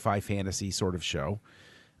sci-fi fantasy sort of show.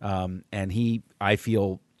 And he, I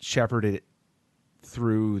feel, shepherded it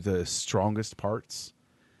through the strongest parts,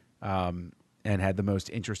 and had the most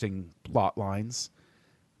interesting plot lines.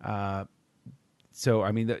 So,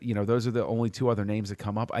 I mean, those are the only 2 other names that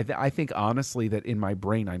come up. I think, honestly, that in my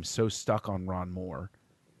brain, I'm so stuck on Ron Moore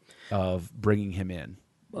of bringing him in.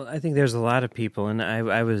 Well, I think there's a lot of people, and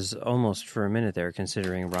I was almost for a minute there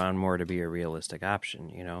considering Ron Moore to be a realistic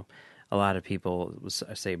option, A lot of people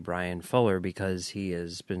say Brian Fuller because he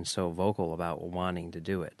has been so vocal about wanting to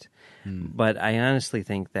do it. But I honestly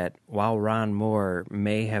think that while Ron Moore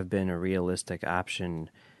may have been a realistic option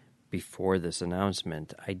before this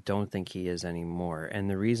announcement, I don't think he is anymore. And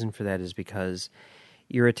the reason for that is because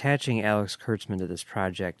you're attaching Alex Kurtzman to this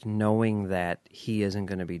project knowing that he isn't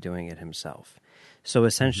going to be doing it himself. So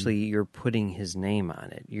essentially you're putting his name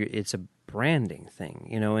on it. It's a branding thing,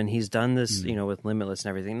 and he's done this, with Limitless and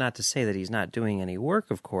everything. Not to say that he's not doing any work,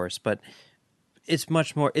 of course, but it's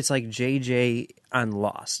much more, it's like JJ on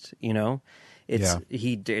Lost,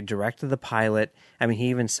 He directed the pilot. I mean, he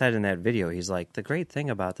even said in that video, he's like, the great thing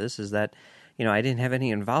about this is that, I didn't have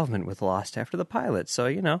any involvement with Lost after the pilot.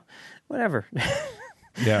 So, whatever.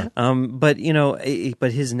 Yeah. But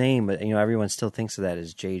his name, everyone still thinks of that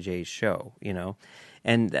as JJ's show,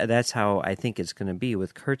 and that's how I think it's going to be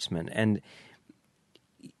with Kurtzman. And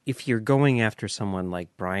if you're going after someone like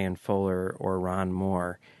Brian Fuller or Ron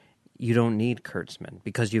Moore, you don't need Kurtzman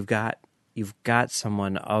because you've got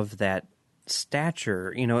someone of that stature,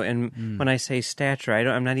 and when I say stature,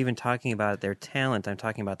 I'm not even talking about their talent, I'm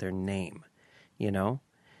talking about their name,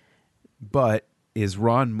 But is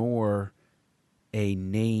Ron Moore a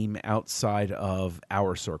name outside of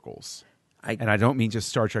our circles? And I don't mean just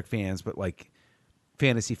Star Trek fans, but like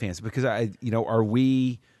fantasy fans, because are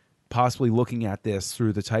we possibly looking at this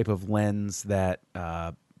through the type of lens that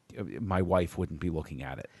my wife wouldn't be looking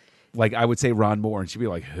at it? Like, I would say Ron Moore, and she'd be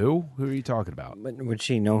like, Who are you talking about? But would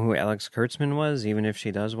she know who Alex Kurtzman was, even if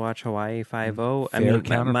she does watch Hawaii Five-0? Fair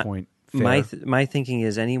counterpoint. My thinking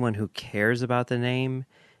is anyone who cares about the name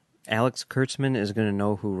Alex Kurtzman is going to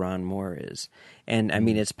know who Ron Moore is. And I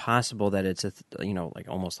mean, it's possible that it's like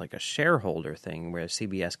almost like a shareholder thing where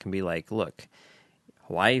CBS can be like, look,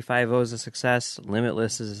 Hawaii Five-0 is a success,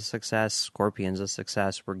 Limitless is a success, Scorpion's a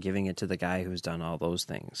success. We're giving it to the guy who's done all those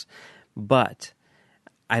things. But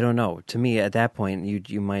I don't know. To me, at that point,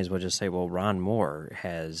 you might as well just say, well, Ron Moore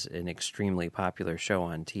has an extremely popular show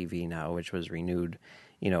on TV now, which was renewed,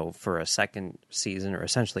 for a second season or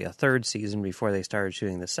essentially a third season before they started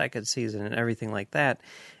shooting the second season and everything like that.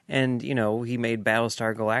 And, he made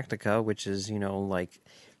Battlestar Galactica, which is, like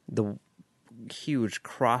the huge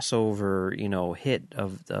crossover, hit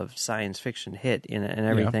of science fiction hit and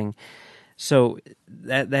everything. Yeah. So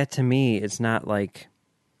that to me, it's not like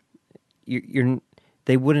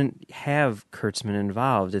they wouldn't have Kurtzman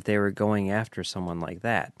involved if they were going after someone like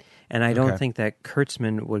that. And I don't think that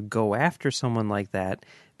Kurtzman would go after someone like that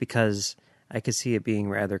because I could see it being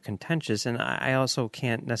rather contentious. And I also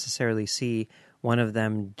can't necessarily see one of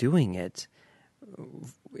them doing it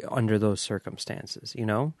under those circumstances,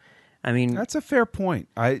 I mean... That's a fair point.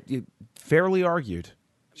 Fairly argued.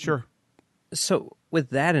 Sure. So with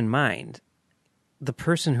that in mind, the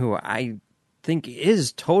person who I think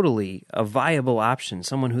is totally a viable option,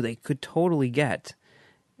 someone who they could totally get,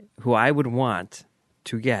 who I would want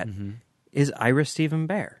to get, is Ira Stephen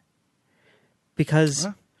Bear. Because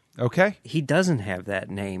Okay. he doesn't have that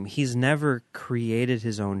name. He's never created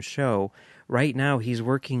his own show. Right now, he's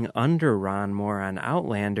working under Ron Moore on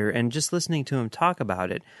Outlander, and just listening to him talk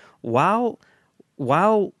about it, while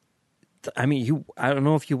I mean, I don't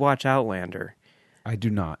know if you watch Outlander. I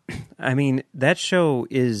do not. I mean, that show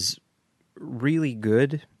is really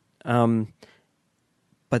good,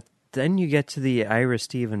 but then you get to the Ira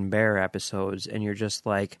Stephen Bear episodes, and you're just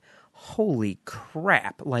like, holy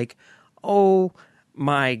crap. Like, oh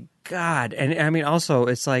my God. And I mean, also,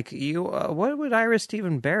 it's like, what would Ira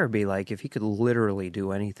Stephen Bear be like if he could literally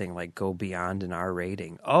do anything like go beyond an R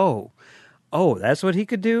rating? Oh, that's what he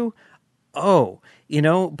could do? Oh,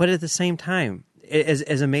 but at the same time,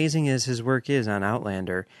 as amazing as his work is on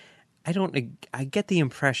Outlander, I get the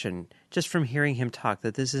impression just from hearing him talk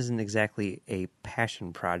that this isn't exactly a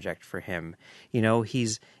passion project for him.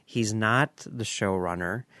 He's not the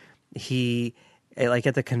showrunner. He, like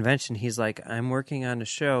at the convention, he's like, I'm working on a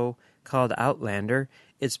show called Outlander.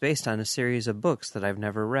 It's based on a series of books that I've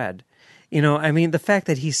never read. I mean, the fact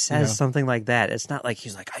that he says something like that, it's not like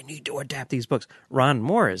he's like, I need to adapt these books. Ron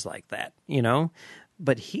Moore is like that,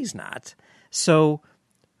 but he's not. So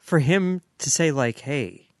for him to say like,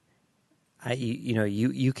 hey,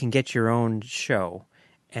 you can get your own show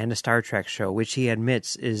and a Star Trek show, which he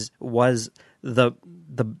admits was the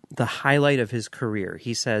highlight of his career.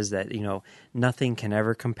 He says that, nothing can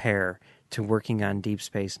ever compare to working on Deep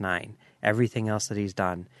Space Nine. Everything else that he's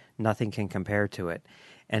done, nothing can compare to it.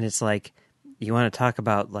 And it's like, you want to talk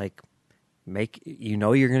about like,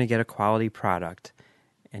 you're going to get a quality product,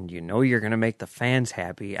 and you're going to make the fans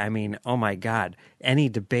happy. I mean, oh my God, any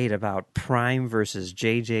debate about Prime versus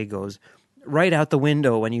JJ goes right out the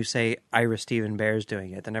window when you say Ira Stephen Bear's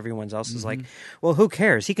doing it. Then everyone else is like, well, who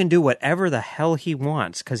cares? He can do whatever the hell he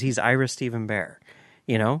wants because he's Ira Stephen Bear.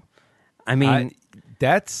 I mean...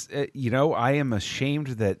 I am ashamed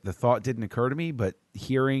that the thought didn't occur to me, but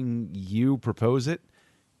hearing you propose it,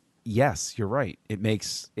 yes, you're right. It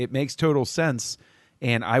makes total sense.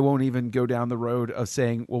 And I won't even go down the road of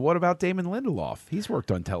saying, well, what about Damon Lindelof? He's worked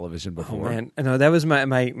on television before. Oh, man. No, that was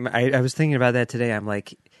I was thinking about that today. I'm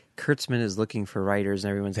like, Kurtzman is looking for writers, and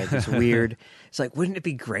everyone's like, it's weird. It's like, wouldn't it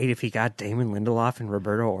be great if he got Damon Lindelof and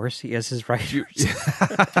Roberto Orsi as his writers?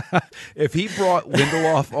 If he brought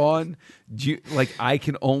Lindelof on, I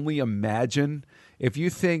can only imagine. If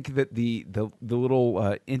you think that the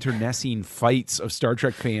little internecine fights of Star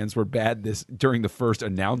Trek fans were bad during the first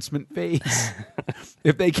announcement phase,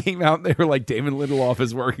 if they came out and they were like, Damon Lindelof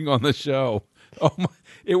is working on the show, oh my,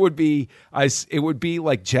 it would be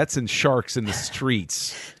like Jets and Sharks in the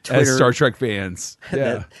streets. Twitter, as Star Trek fans.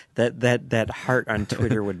 Yeah. That heart on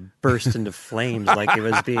Twitter would burst into flames like it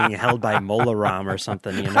was being held by Mola or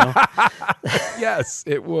something, Yes,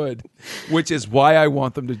 it would. Which is why I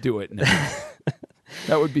want them to do it now.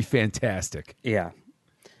 That would be fantastic. Yeah.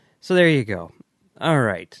 So there you go. All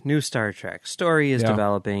right, new Star Trek story is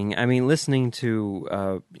developing. I mean, listening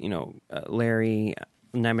to Larry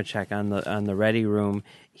Nemechek on the Ready Room,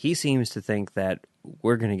 he seems to think that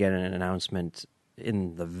we're going to get an announcement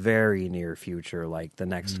in the very near future, like the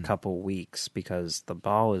next couple weeks, because the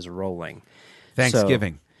ball is rolling.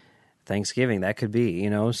 Thanksgiving, that could be,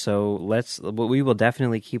 so we will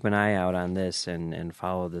definitely keep an eye out on this and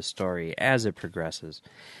follow this story as it progresses,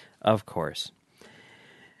 of course.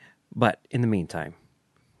 But in the meantime,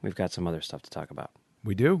 we've got some other stuff to talk about.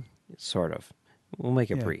 We do? Sort of. We'll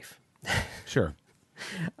make it brief. Sure.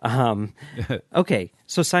 Okay,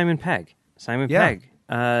 so Simon Pegg.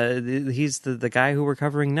 He's the guy who we're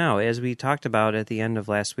covering now. As we talked about at the end of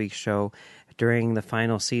last week's show, during the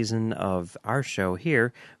final season of our show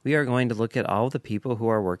here, we are going to look at all the people who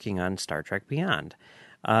are working on Star Trek Beyond.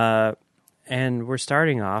 And we're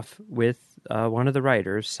starting off with one of the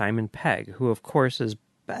writers, Simon Pegg, who, of course, is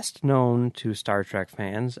best known to Star Trek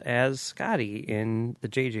fans as Scotty in the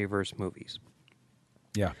J.J. Verse movies.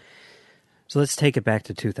 Yeah. So let's take it back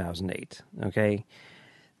to 2008, okay?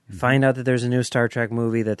 Find out that there's a new Star Trek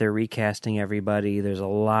movie, that they're recasting everybody. There's a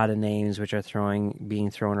lot of names which are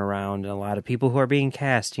being thrown around, and a lot of people who are being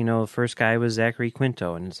cast. The first guy was Zachary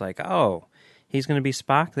Quinto, and it's like, oh, he's going to be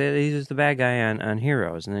Spock? He's the bad guy on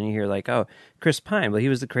Heroes. And then you hear like, oh, Chris Pine, well, he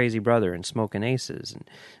was the crazy brother in Smokin' Aces. And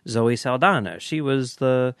Zoe Saldana, she was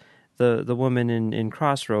the woman in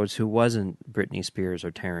Crossroads who wasn't Britney Spears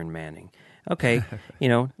or Taryn Manning. Okay,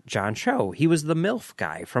 John Cho, he was the MILF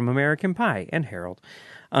guy from American Pie and Harold.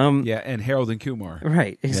 Yeah, and Harold and Kumar.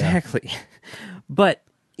 Right, exactly. But,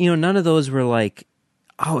 none of those were like,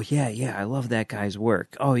 oh, yeah, I love that guy's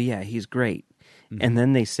work. Oh, yeah, he's great. And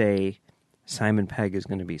then they say Simon Pegg is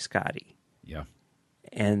going to be Scotty. Yeah.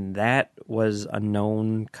 And that was a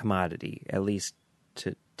known commodity, at least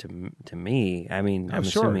to me. I mean, I'm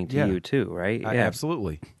assuming to you too, right?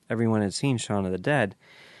 Absolutely. Everyone had seen Shaun of the Dead.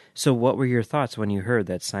 So what were your thoughts when you heard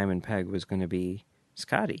that Simon Pegg was going to be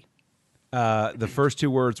Scotty? The first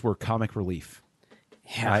two words were comic relief.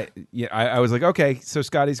 Yeah. I was like, okay, so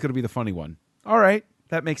Scotty's going to be the funny one. All right,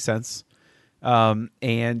 that makes sense.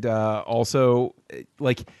 And also,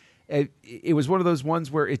 like, it was one of those ones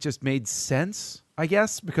where it just made sense, I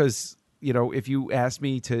guess, because, if you asked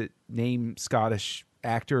me to name Scottish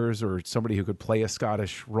actors or somebody who could play a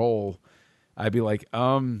Scottish role, I'd be like,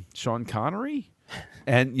 Sean Connery?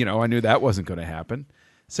 And, I knew that wasn't going to happen.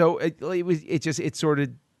 So it sort of,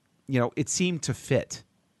 it seemed to fit.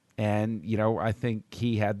 And, I think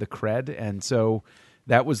he had the cred. And so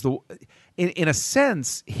that was in a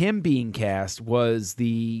sense, him being cast was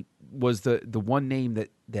the one name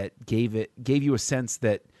that gave you a sense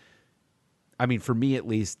that, I mean, for me at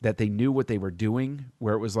least, that they knew what they were doing,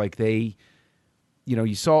 where it was like they,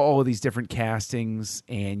 you saw all of these different castings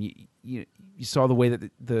and you saw the way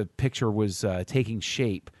that the picture was taking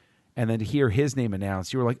shape. And then to hear his name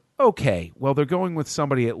announced, you were like, okay, well, they're going with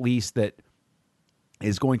somebody at least that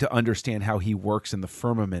is going to understand how he works in the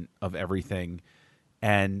firmament of everything.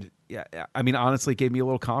 And yeah, I mean, honestly, it gave me a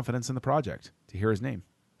little confidence in the project to hear his name.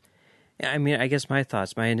 Yeah, I mean, I guess my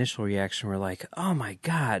initial reaction were like, oh my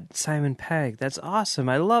God, Simon Pegg, that's awesome.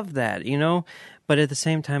 I love that, But at the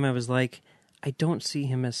same time, I was like, I don't see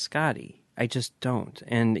him as Scotty. I just don't.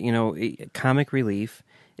 And, comic relief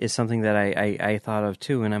is something that I thought of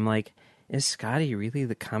too. And I'm like, is Scotty really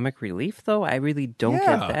the comic relief, though? I really don't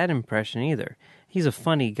get that impression either. He's a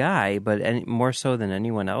funny guy, but more so than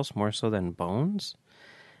anyone else, more so than Bones,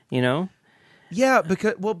 Yeah,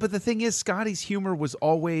 but the thing is, Scotty's humor was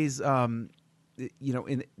always, in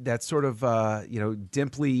that sort of,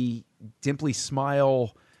 dimply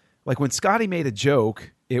smile. Like when Scotty made a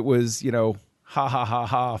joke, it was, ha ha ha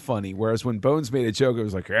ha funny. Whereas when Bones made a joke, it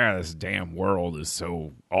was like, this damn world is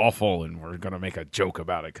so awful, and we're gonna make a joke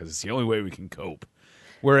about it because it's the only way we can cope.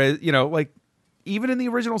 Whereas, like even in the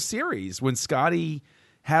original series, when Scotty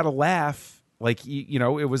had a laugh, like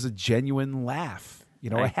it was a genuine laugh,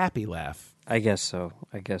 a happy laugh. I guess so.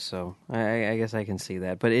 I guess I can see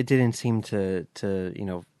that, but it didn't seem to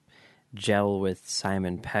gel with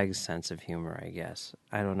Simon Pegg's sense of humor. I guess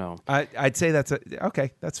I don't know. I'd say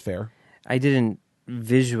that's fair. I didn't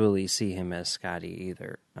visually see him as Scotty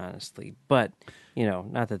either, honestly. But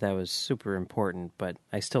not that was super important, but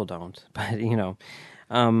I still don't. But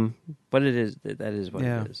but it is that is what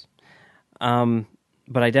it is.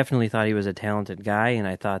 But I definitely thought he was a talented guy, and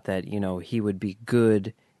I thought that he would be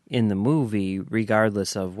good in the movie,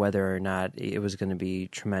 regardless of whether or not it was going to be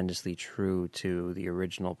tremendously true to the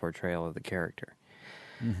original portrayal of the character,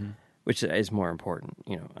 which is more important,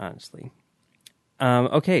 honestly.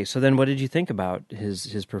 Okay, so then what did you think about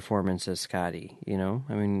his performance as Scotty?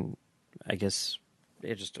 I mean, I guess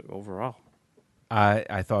it just overall.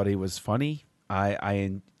 I thought he was funny.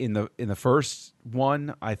 I in the first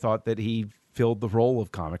one, I thought that he filled the role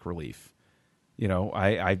of comic relief.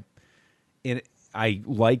 I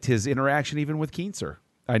liked his interaction even with Keenser.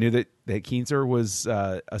 I knew that Keenser was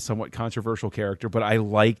a somewhat controversial character, but I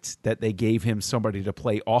liked that they gave him somebody to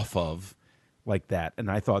play off of like that,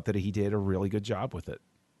 and I thought that he did a really good job with it.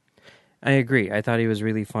 I agree. I thought he was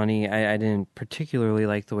really funny. I didn't particularly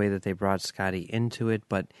like the way that they brought Scotty into it,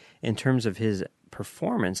 but in terms of his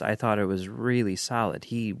performance, I thought it was really solid.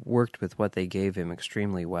 He worked with what they gave him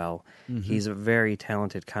extremely well. He's a very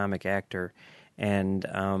talented comic actor, and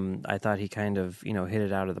I thought he kind of hit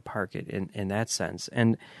it out of the park in that sense.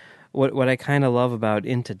 And what I kind of love about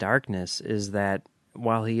Into Darkness is that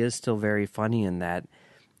while he is still very funny in that,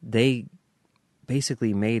 they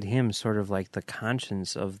basically made him sort of like the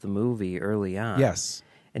conscience of the movie early on. Yes.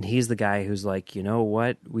 And he's the guy who's like, you know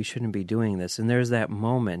what? We shouldn't be doing this. And there's that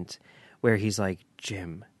moment where he's like,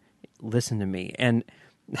 Jim, listen to me. And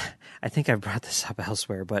I think I've brought this up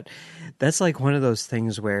elsewhere, but that's like one of those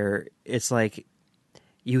things where it's like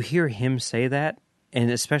you hear him say that,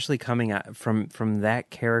 and especially coming out from that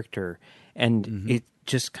character, and it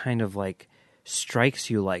just kind of like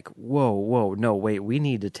strikes you like, whoa, no, wait, we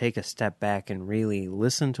need to take a step back and really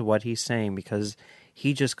listen to what he's saying, because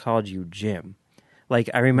he just called you Jim. Like,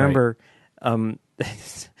 I remember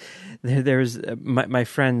There's my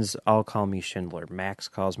friends all call me Schindler. Max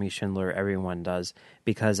calls me Schindler. Everyone does,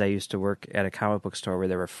 because I used to work at a comic book store where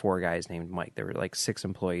there were 4 guys named Mike. There were like 6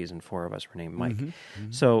 employees and 4 of us were named Mike.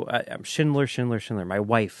 So I'm Schindler, Schindler, Schindler. My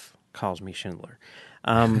wife calls me Schindler.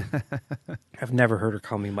 I've never heard her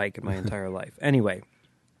call me Mike in my entire life. Anyway,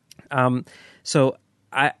 so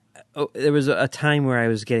there was a time where I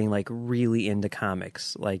was getting like really into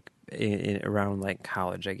comics, like around like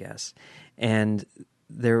college, I guess. And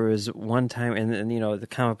there was one time, and you know, the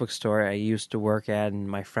comic book store I used to work at, and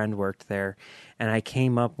my friend worked there, and I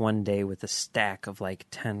came up one day with a stack of like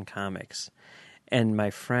 10 comics, and my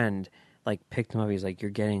friend like picked them up. He's like,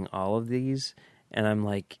 "You're getting all of these?" And I'm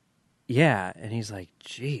like, "Yeah." And he's like,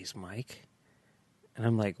 "Geez, Mike." And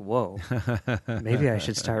I'm like, "Whoa, maybe I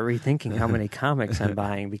should start rethinking how many comics I'm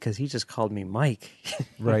buying, because he just called me Mike."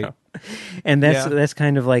 Right. Know? And that's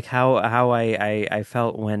kind of like how I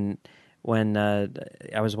felt when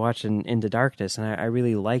I was watching Into Darkness, and I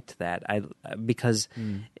really liked that. Because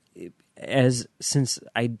since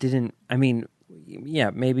I didn't, I mean,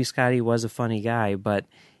 yeah, maybe Scotty was a funny guy, but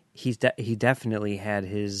he definitely had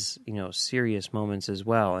his, you know, serious moments as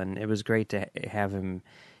well, and it was great to have him,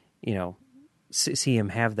 you know, see him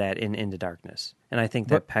have that in Into Darkness, and I think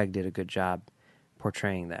that Pegg did a good job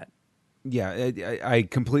portraying that. Yeah, I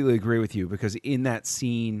completely agree with you, because in that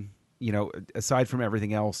scene, you know, aside from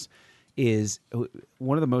everything else, is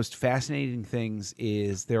one of the most fascinating things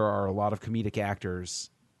is there are a lot of comedic actors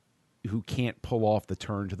who can't pull off the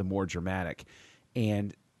turn to the more dramatic,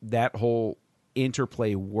 and that whole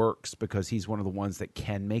interplay works because he's one of the ones that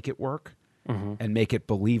can make it work and make it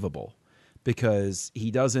believable, because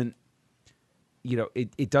he doesn't, you know,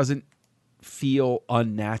 it doesn't feel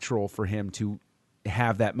unnatural for him to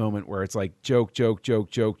have that moment where it's like joke,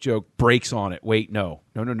 breaks on it. Wait, no.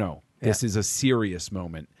 This is a serious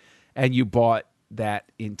moment. And you bought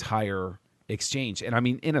that entire exchange. And I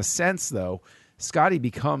mean, in a sense, though, Scotty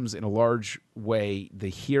becomes, in a large way, the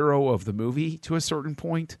hero of the movie to a certain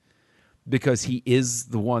point, because he is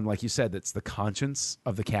the one, like you said, that's the conscience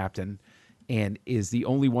of the captain and is the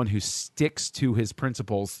only one who sticks to his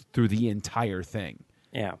principles through the entire thing.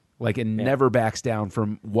 Yeah. Never backs down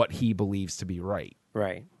from what he believes to be right.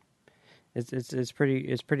 Right. It's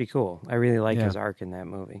pretty cool. I really like his arc in that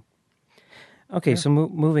movie. Okay, so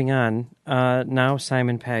moving on. Now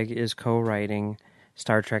Simon Pegg is co-writing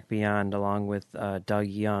Star Trek Beyond along with Doug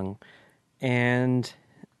Young. And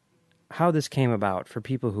how this came about, for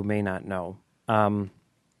people who may not know,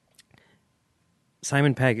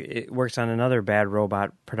 Simon Pegg works on another Bad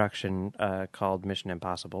Robot production called Mission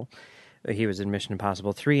Impossible. He was in Mission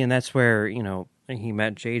Impossible 3, and that's where, you know, he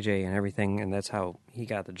met JJ and everything, and that's how he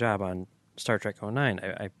got the job on Star Trek 09,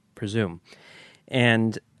 I presume.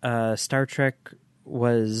 And Star Trek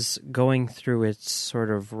was going through its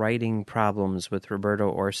sort of writing problems with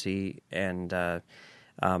Roberto Orci and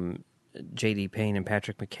J.D. Payne and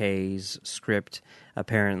Patrick McKay's script.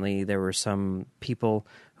 Apparently, there were some people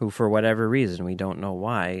who, for whatever reason, we don't know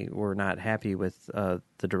why, were not happy with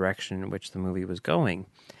the direction in which the movie was going.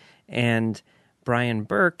 And Brian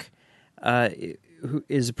Burke, who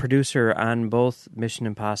is a producer on both Mission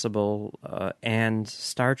Impossible and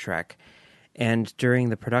Star Trek, and during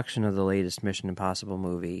the production of the latest Mission Impossible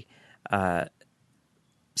movie,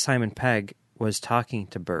 Simon Pegg was talking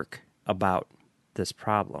to Burke about this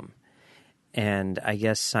problem. And I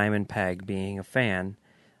guess Simon Pegg, being a fan,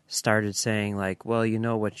 started saying, like, well, you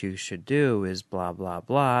know what you should do is blah, blah,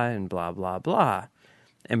 blah, and blah, blah, blah.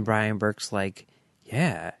 And Brian Burke's like,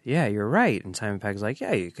 yeah, you're right. And Simon Pegg's like,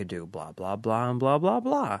 yeah, you could do blah, blah, blah, and blah, blah,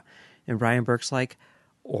 blah. And Brian Burke's like,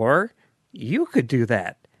 or you could do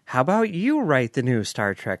that. How about you write the new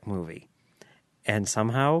Star Trek movie? And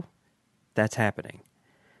somehow that's happening,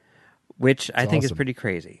 which I think is pretty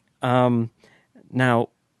crazy. Now,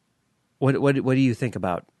 what do you think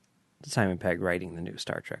about Simon Pegg writing the new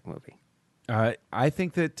Star Trek movie? I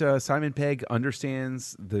think that Simon Pegg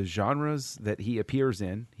understands the genres that he appears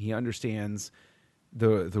in. He understands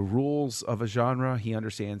the rules of a genre. He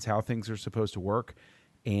understands how things are supposed to work.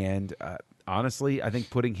 And honestly, I think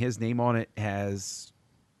putting his name on it has,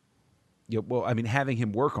 having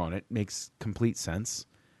him work on it makes complete sense.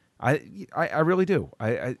 I really do.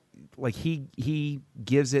 I like he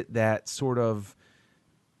gives it that sort of,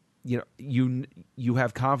 you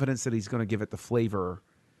have confidence that he's going to give it the flavor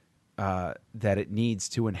that it needs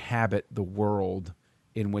to inhabit the world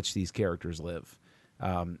in which these characters live.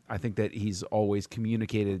 I think that he's always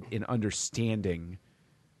communicated in understanding.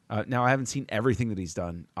 Now, I haven't seen everything that he's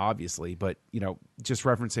done, obviously, but just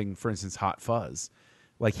referencing, for instance, Hot Fuzz,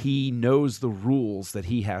 like he knows the rules that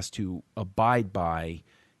he has to abide by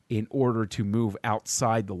in order to move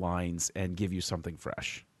outside the lines and give you something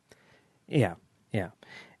fresh. Yeah.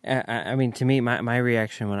 I mean, to me, my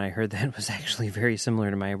reaction when I heard that was actually very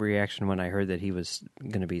similar to my reaction when I heard that he was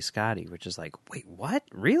going to be Scotty, which is like, wait, what?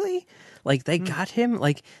 Really? Like, they got him?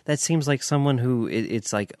 Like, that seems like someone who,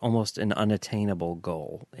 it's like almost an unattainable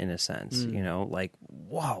goal, in a sense, you know? Like,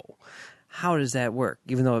 whoa, how does that work?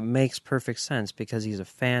 Even though it makes perfect sense because he's a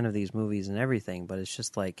fan of these movies and everything, but it's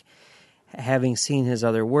just like, having seen his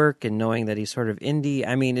other work and knowing that he's sort of indie,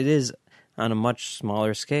 I mean, it is on a much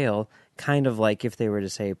smaller scale, kind of like if they were to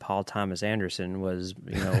say Paul Thomas Anderson was,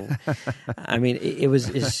 you know, I mean,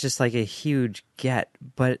 it's just like a huge get.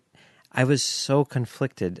 But I was so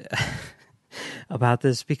conflicted about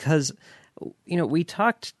this because, you know, we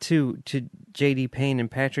talked to J.D. Payne and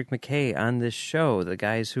Patrick McKay on this show, the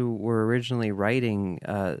guys who were originally writing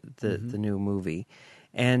the new movie.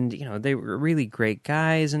 And, you know, they were really great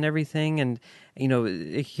guys and everything. And, you know,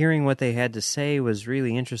 hearing what they had to say was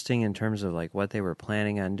really interesting in terms of, like, what they were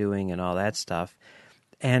planning on doing and all that stuff.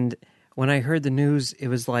 And when I heard the news, it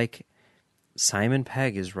was like Simon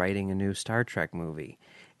Pegg is writing a new Star Trek movie.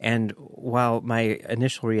 And while my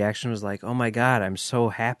initial reaction was like, oh, my God, I'm so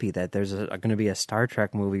happy that there's going to be a Star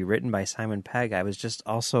Trek movie written by Simon Pegg, I was just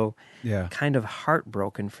also kind of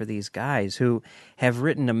heartbroken for these guys who have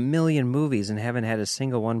written a million movies and haven't had a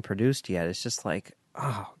single one produced yet. It's just like,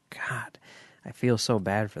 oh, God, I feel so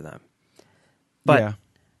bad for them. But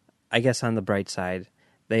I guess on the bright side,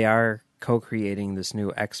 they are co-creating this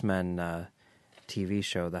new X-Men TV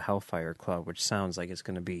show, The Hellfire Club, which sounds like it's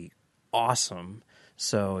going to be awesome.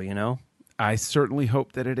 So, you know, I certainly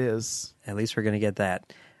hope that it is. At least we're going to get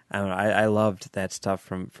that. I don't know. I loved that stuff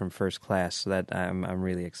from First Class, so that I'm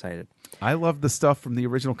really excited. I love the stuff from the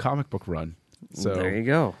original comic book run. So there you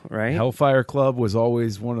go. Right, Hellfire Club was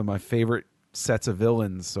always one of my favorite sets of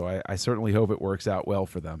villains. So I certainly hope it works out well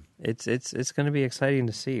for them. It's going to be exciting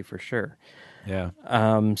to see for sure. Yeah.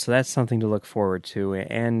 So that's something to look forward to,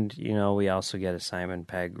 and you know, we also get a Simon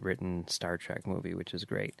Pegg written Star Trek movie, which is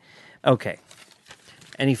great. Okay.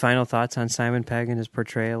 Any final thoughts on Simon Pegg and his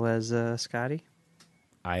portrayal as Scotty?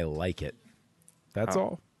 I like it. That's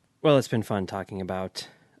all. Well, it's been fun talking about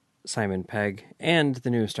Simon Pegg and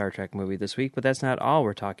the new Star Trek movie this week, but that's not all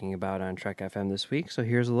we're talking about on Trek FM this week, so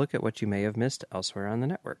here's a look at what you may have missed elsewhere on the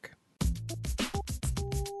network.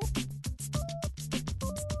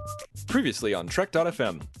 Previously on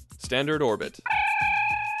Trek.fm, Standard Orbit.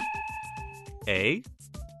 A.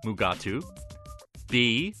 Mugatu.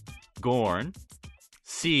 B. Gorn.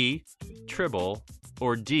 C. Tribble.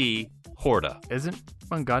 Or D. Horta. Isn't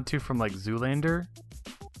Mugatu from, like, Zoolander?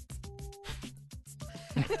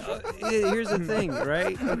 Here's the thing,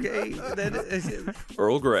 right? Okay.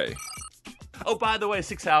 Earl Grey. Oh, by the way,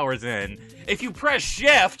 6 hours in, if you press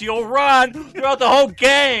shift, you'll run throughout the whole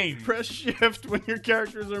game. Press shift when your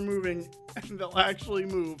characters are moving, and they'll actually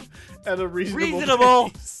move at a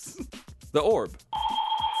reasonable pace. The Orb.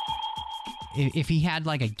 If he had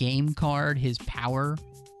like a game card, his power,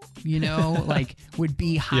 you know, like would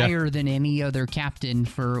be higher than any other captain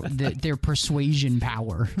for their persuasion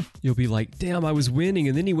power. You'll be like, damn, I was winning,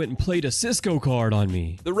 and then he went and played a Cisco card on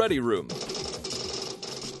me. The Ready Room.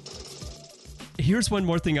 Here's one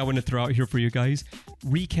more thing I want to throw out here for you guys.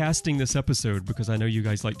 Recasting this episode, because I know you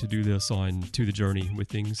guys like to do this on To the Journey with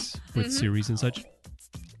things, with series and such.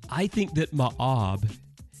 I think that Ma'ab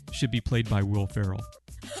should be played by Will Ferrell.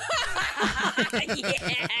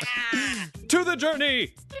 To the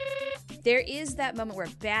Journey! There is that moment where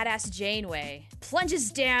badass Janeway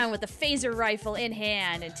plunges down with a phaser rifle in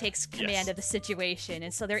hand and takes command of the situation.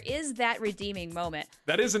 And so there is that redeeming moment.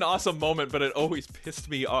 That is an awesome moment, but it always pissed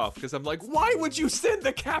me off because I'm like, why would you send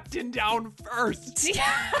the captain down first?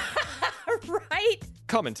 Right?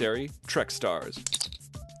 Commentary, Trek Stars.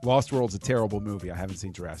 Lost World's a terrible movie. I haven't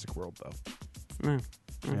seen Jurassic World, though.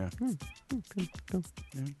 Yeah.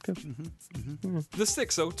 The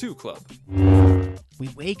 602 Club. We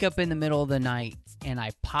wake up in the middle of the night, and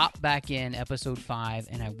I pop back in episode 5,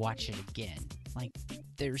 and I watch it again. Like,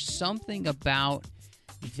 there's something about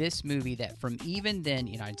this movie that from even then,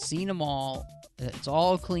 you know, I'd seen them all. It's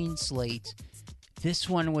all a clean slate. This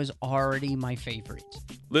one was already my favorite.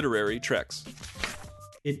 Literary Treks.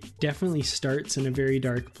 It definitely starts in a very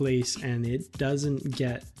dark place, and it doesn't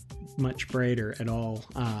get much brighter at all,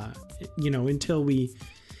 you know, until we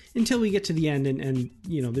get to the end, and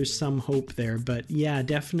you know, there's some hope there. But yeah,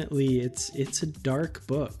 definitely it's a dark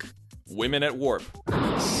book. Women at Warp.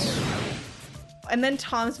 And then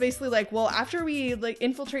Tom's basically like, well, after we like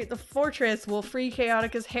infiltrate the fortress, we'll free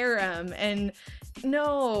Chaotica's harem. And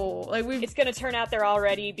No, like It's gonna turn out they're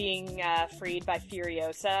already being freed by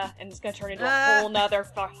Furiosa, and it's gonna turn into a whole nother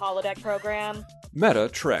holodeck program. Meta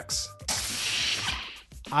Treks.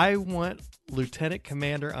 I want Lieutenant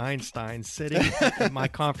Commander Einstein sitting at my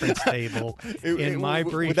conference table in my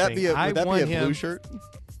briefing. Would that be a blue him, shirt?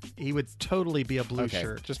 He would totally be a blue Okay,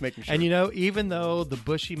 shirt. just making sure. And even though the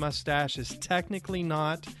bushy mustache is technically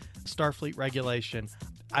not Starfleet regulation,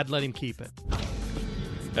 I'd let him keep it.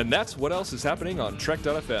 And that's what else is happening on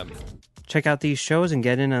Trek.fm. Check out these shows and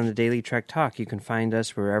get in on the Daily Trek Talk. You can find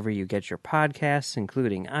us wherever you get your podcasts,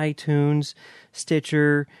 including iTunes,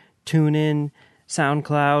 Stitcher, TuneIn,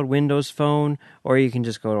 SoundCloud, Windows Phone, or you can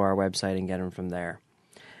just go to our website and get them from there.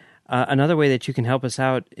 Another way that you can help us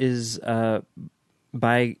out is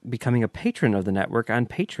by becoming a patron of the network on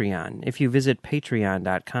Patreon. If you visit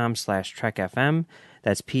patreon.com/trekfm,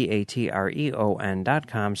 that's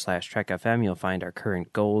patreon.com/trekfm, you'll find our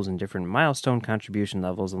current goals and different milestone contribution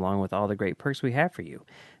levels along with all the great perks we have for you.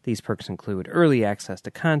 These perks include early access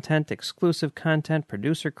to content, exclusive content,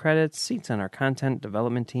 producer credits, seats on our content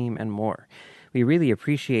development team, and more. We really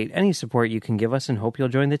appreciate any support you can give us and hope you'll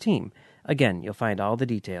join the team. Again, you'll find all the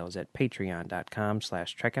details at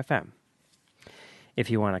patreon.com/trekfm. If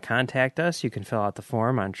you want to contact us, you can fill out the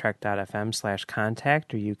form on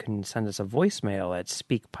trek.fm/contact, or you can send us a voicemail at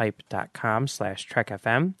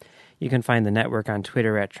speakpipe.com/trekfm. You can find the network on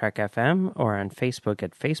Twitter at TrekFM or on Facebook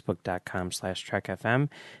at facebook.com/TrekFM.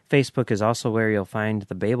 Facebook is also where you'll find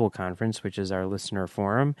the Babel Conference, which is our listener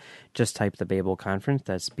forum. Just type the Babel Conference,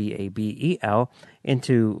 that's Babel,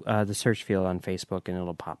 into the search field on Facebook and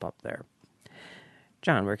it'll pop up there.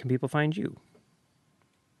 John, where can people find you?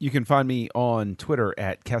 You can find me on Twitter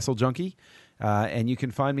at Kessel Junkie, and you can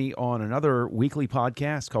find me on another weekly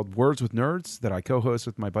podcast called Words with Nerds that I co-host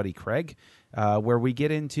with my buddy Craig, where we get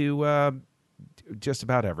into just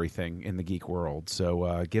about everything in the geek world.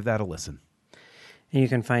 So give that a listen. And you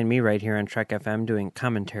can find me right here on Trek FM doing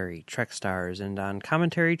commentary Trek Stars, and on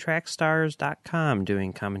commentarytrackstars.com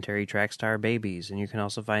doing commentary Track Star Babies. And you can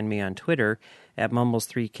also find me on Twitter at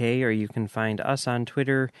Mumbles3K, or you can find us on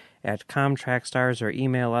Twitter at comtrackstars, or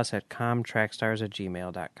email us at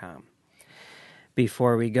comtrackstars@gmail.com.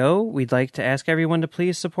 Before we go, we'd like to ask everyone to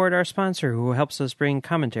please support our sponsor who helps us bring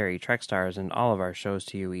commentary, Trek Stars, and all of our shows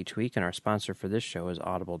to you each week, and our sponsor for this show is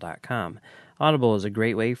Audible.com. Audible is a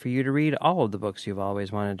great way for you to read all of the books you've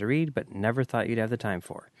always wanted to read but never thought you'd have the time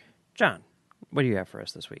for. John, what do you have for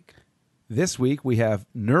us this week? This week we have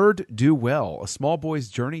Nerd Do Well, A Small Boy's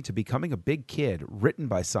Journey to Becoming a Big Kid, written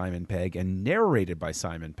by Simon Pegg and narrated by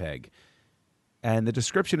Simon Pegg. And the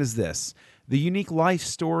description is this: the unique life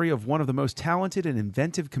story of one of the most talented and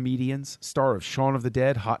inventive comedians, star of Shaun of the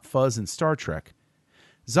Dead, Hot Fuzz, and Star Trek.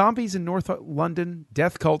 Zombies in North London,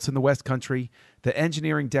 death cults in the West Country, the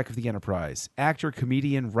engineering deck of the Enterprise. Actor,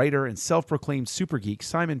 comedian, writer, and self-proclaimed super geek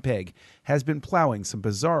Simon Pegg has been plowing some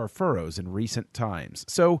bizarre furrows in recent times.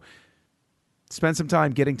 So spend some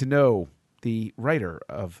time getting to know the writer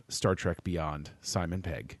of Star Trek Beyond, Simon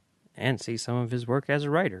Pegg. And see some of his work as a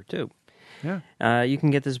writer, too. Yeah. You can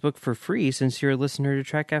get this book for free since you're a listener to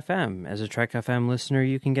Trek FM. As a Trek FM listener,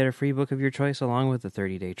 you can get a free book of your choice along with a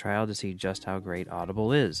 30-day trial to see just how great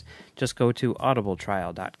Audible is. Just go to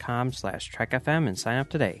audibletrial.com/trekfm and sign up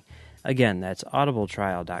today. Again, that's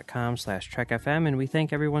audibletrial.com/trekfm, and we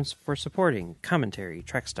thank everyone for supporting Commentary,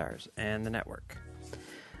 Trek Stars, and the network.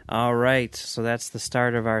 All right, so that's the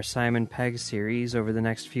start of our Simon Pegg series. Over the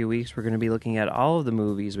next few weeks, we're going to be looking at all of the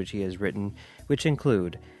movies which he has written, which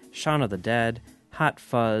include Shaun of the Dead, Hot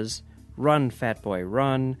Fuzz, Run, Fat Boy,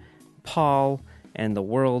 Run, Paul, and The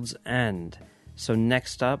World's End. So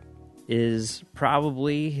next up is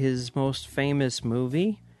probably his most famous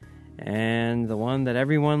movie, and the one that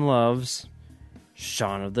everyone loves,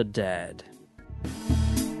 Shaun of the Dead.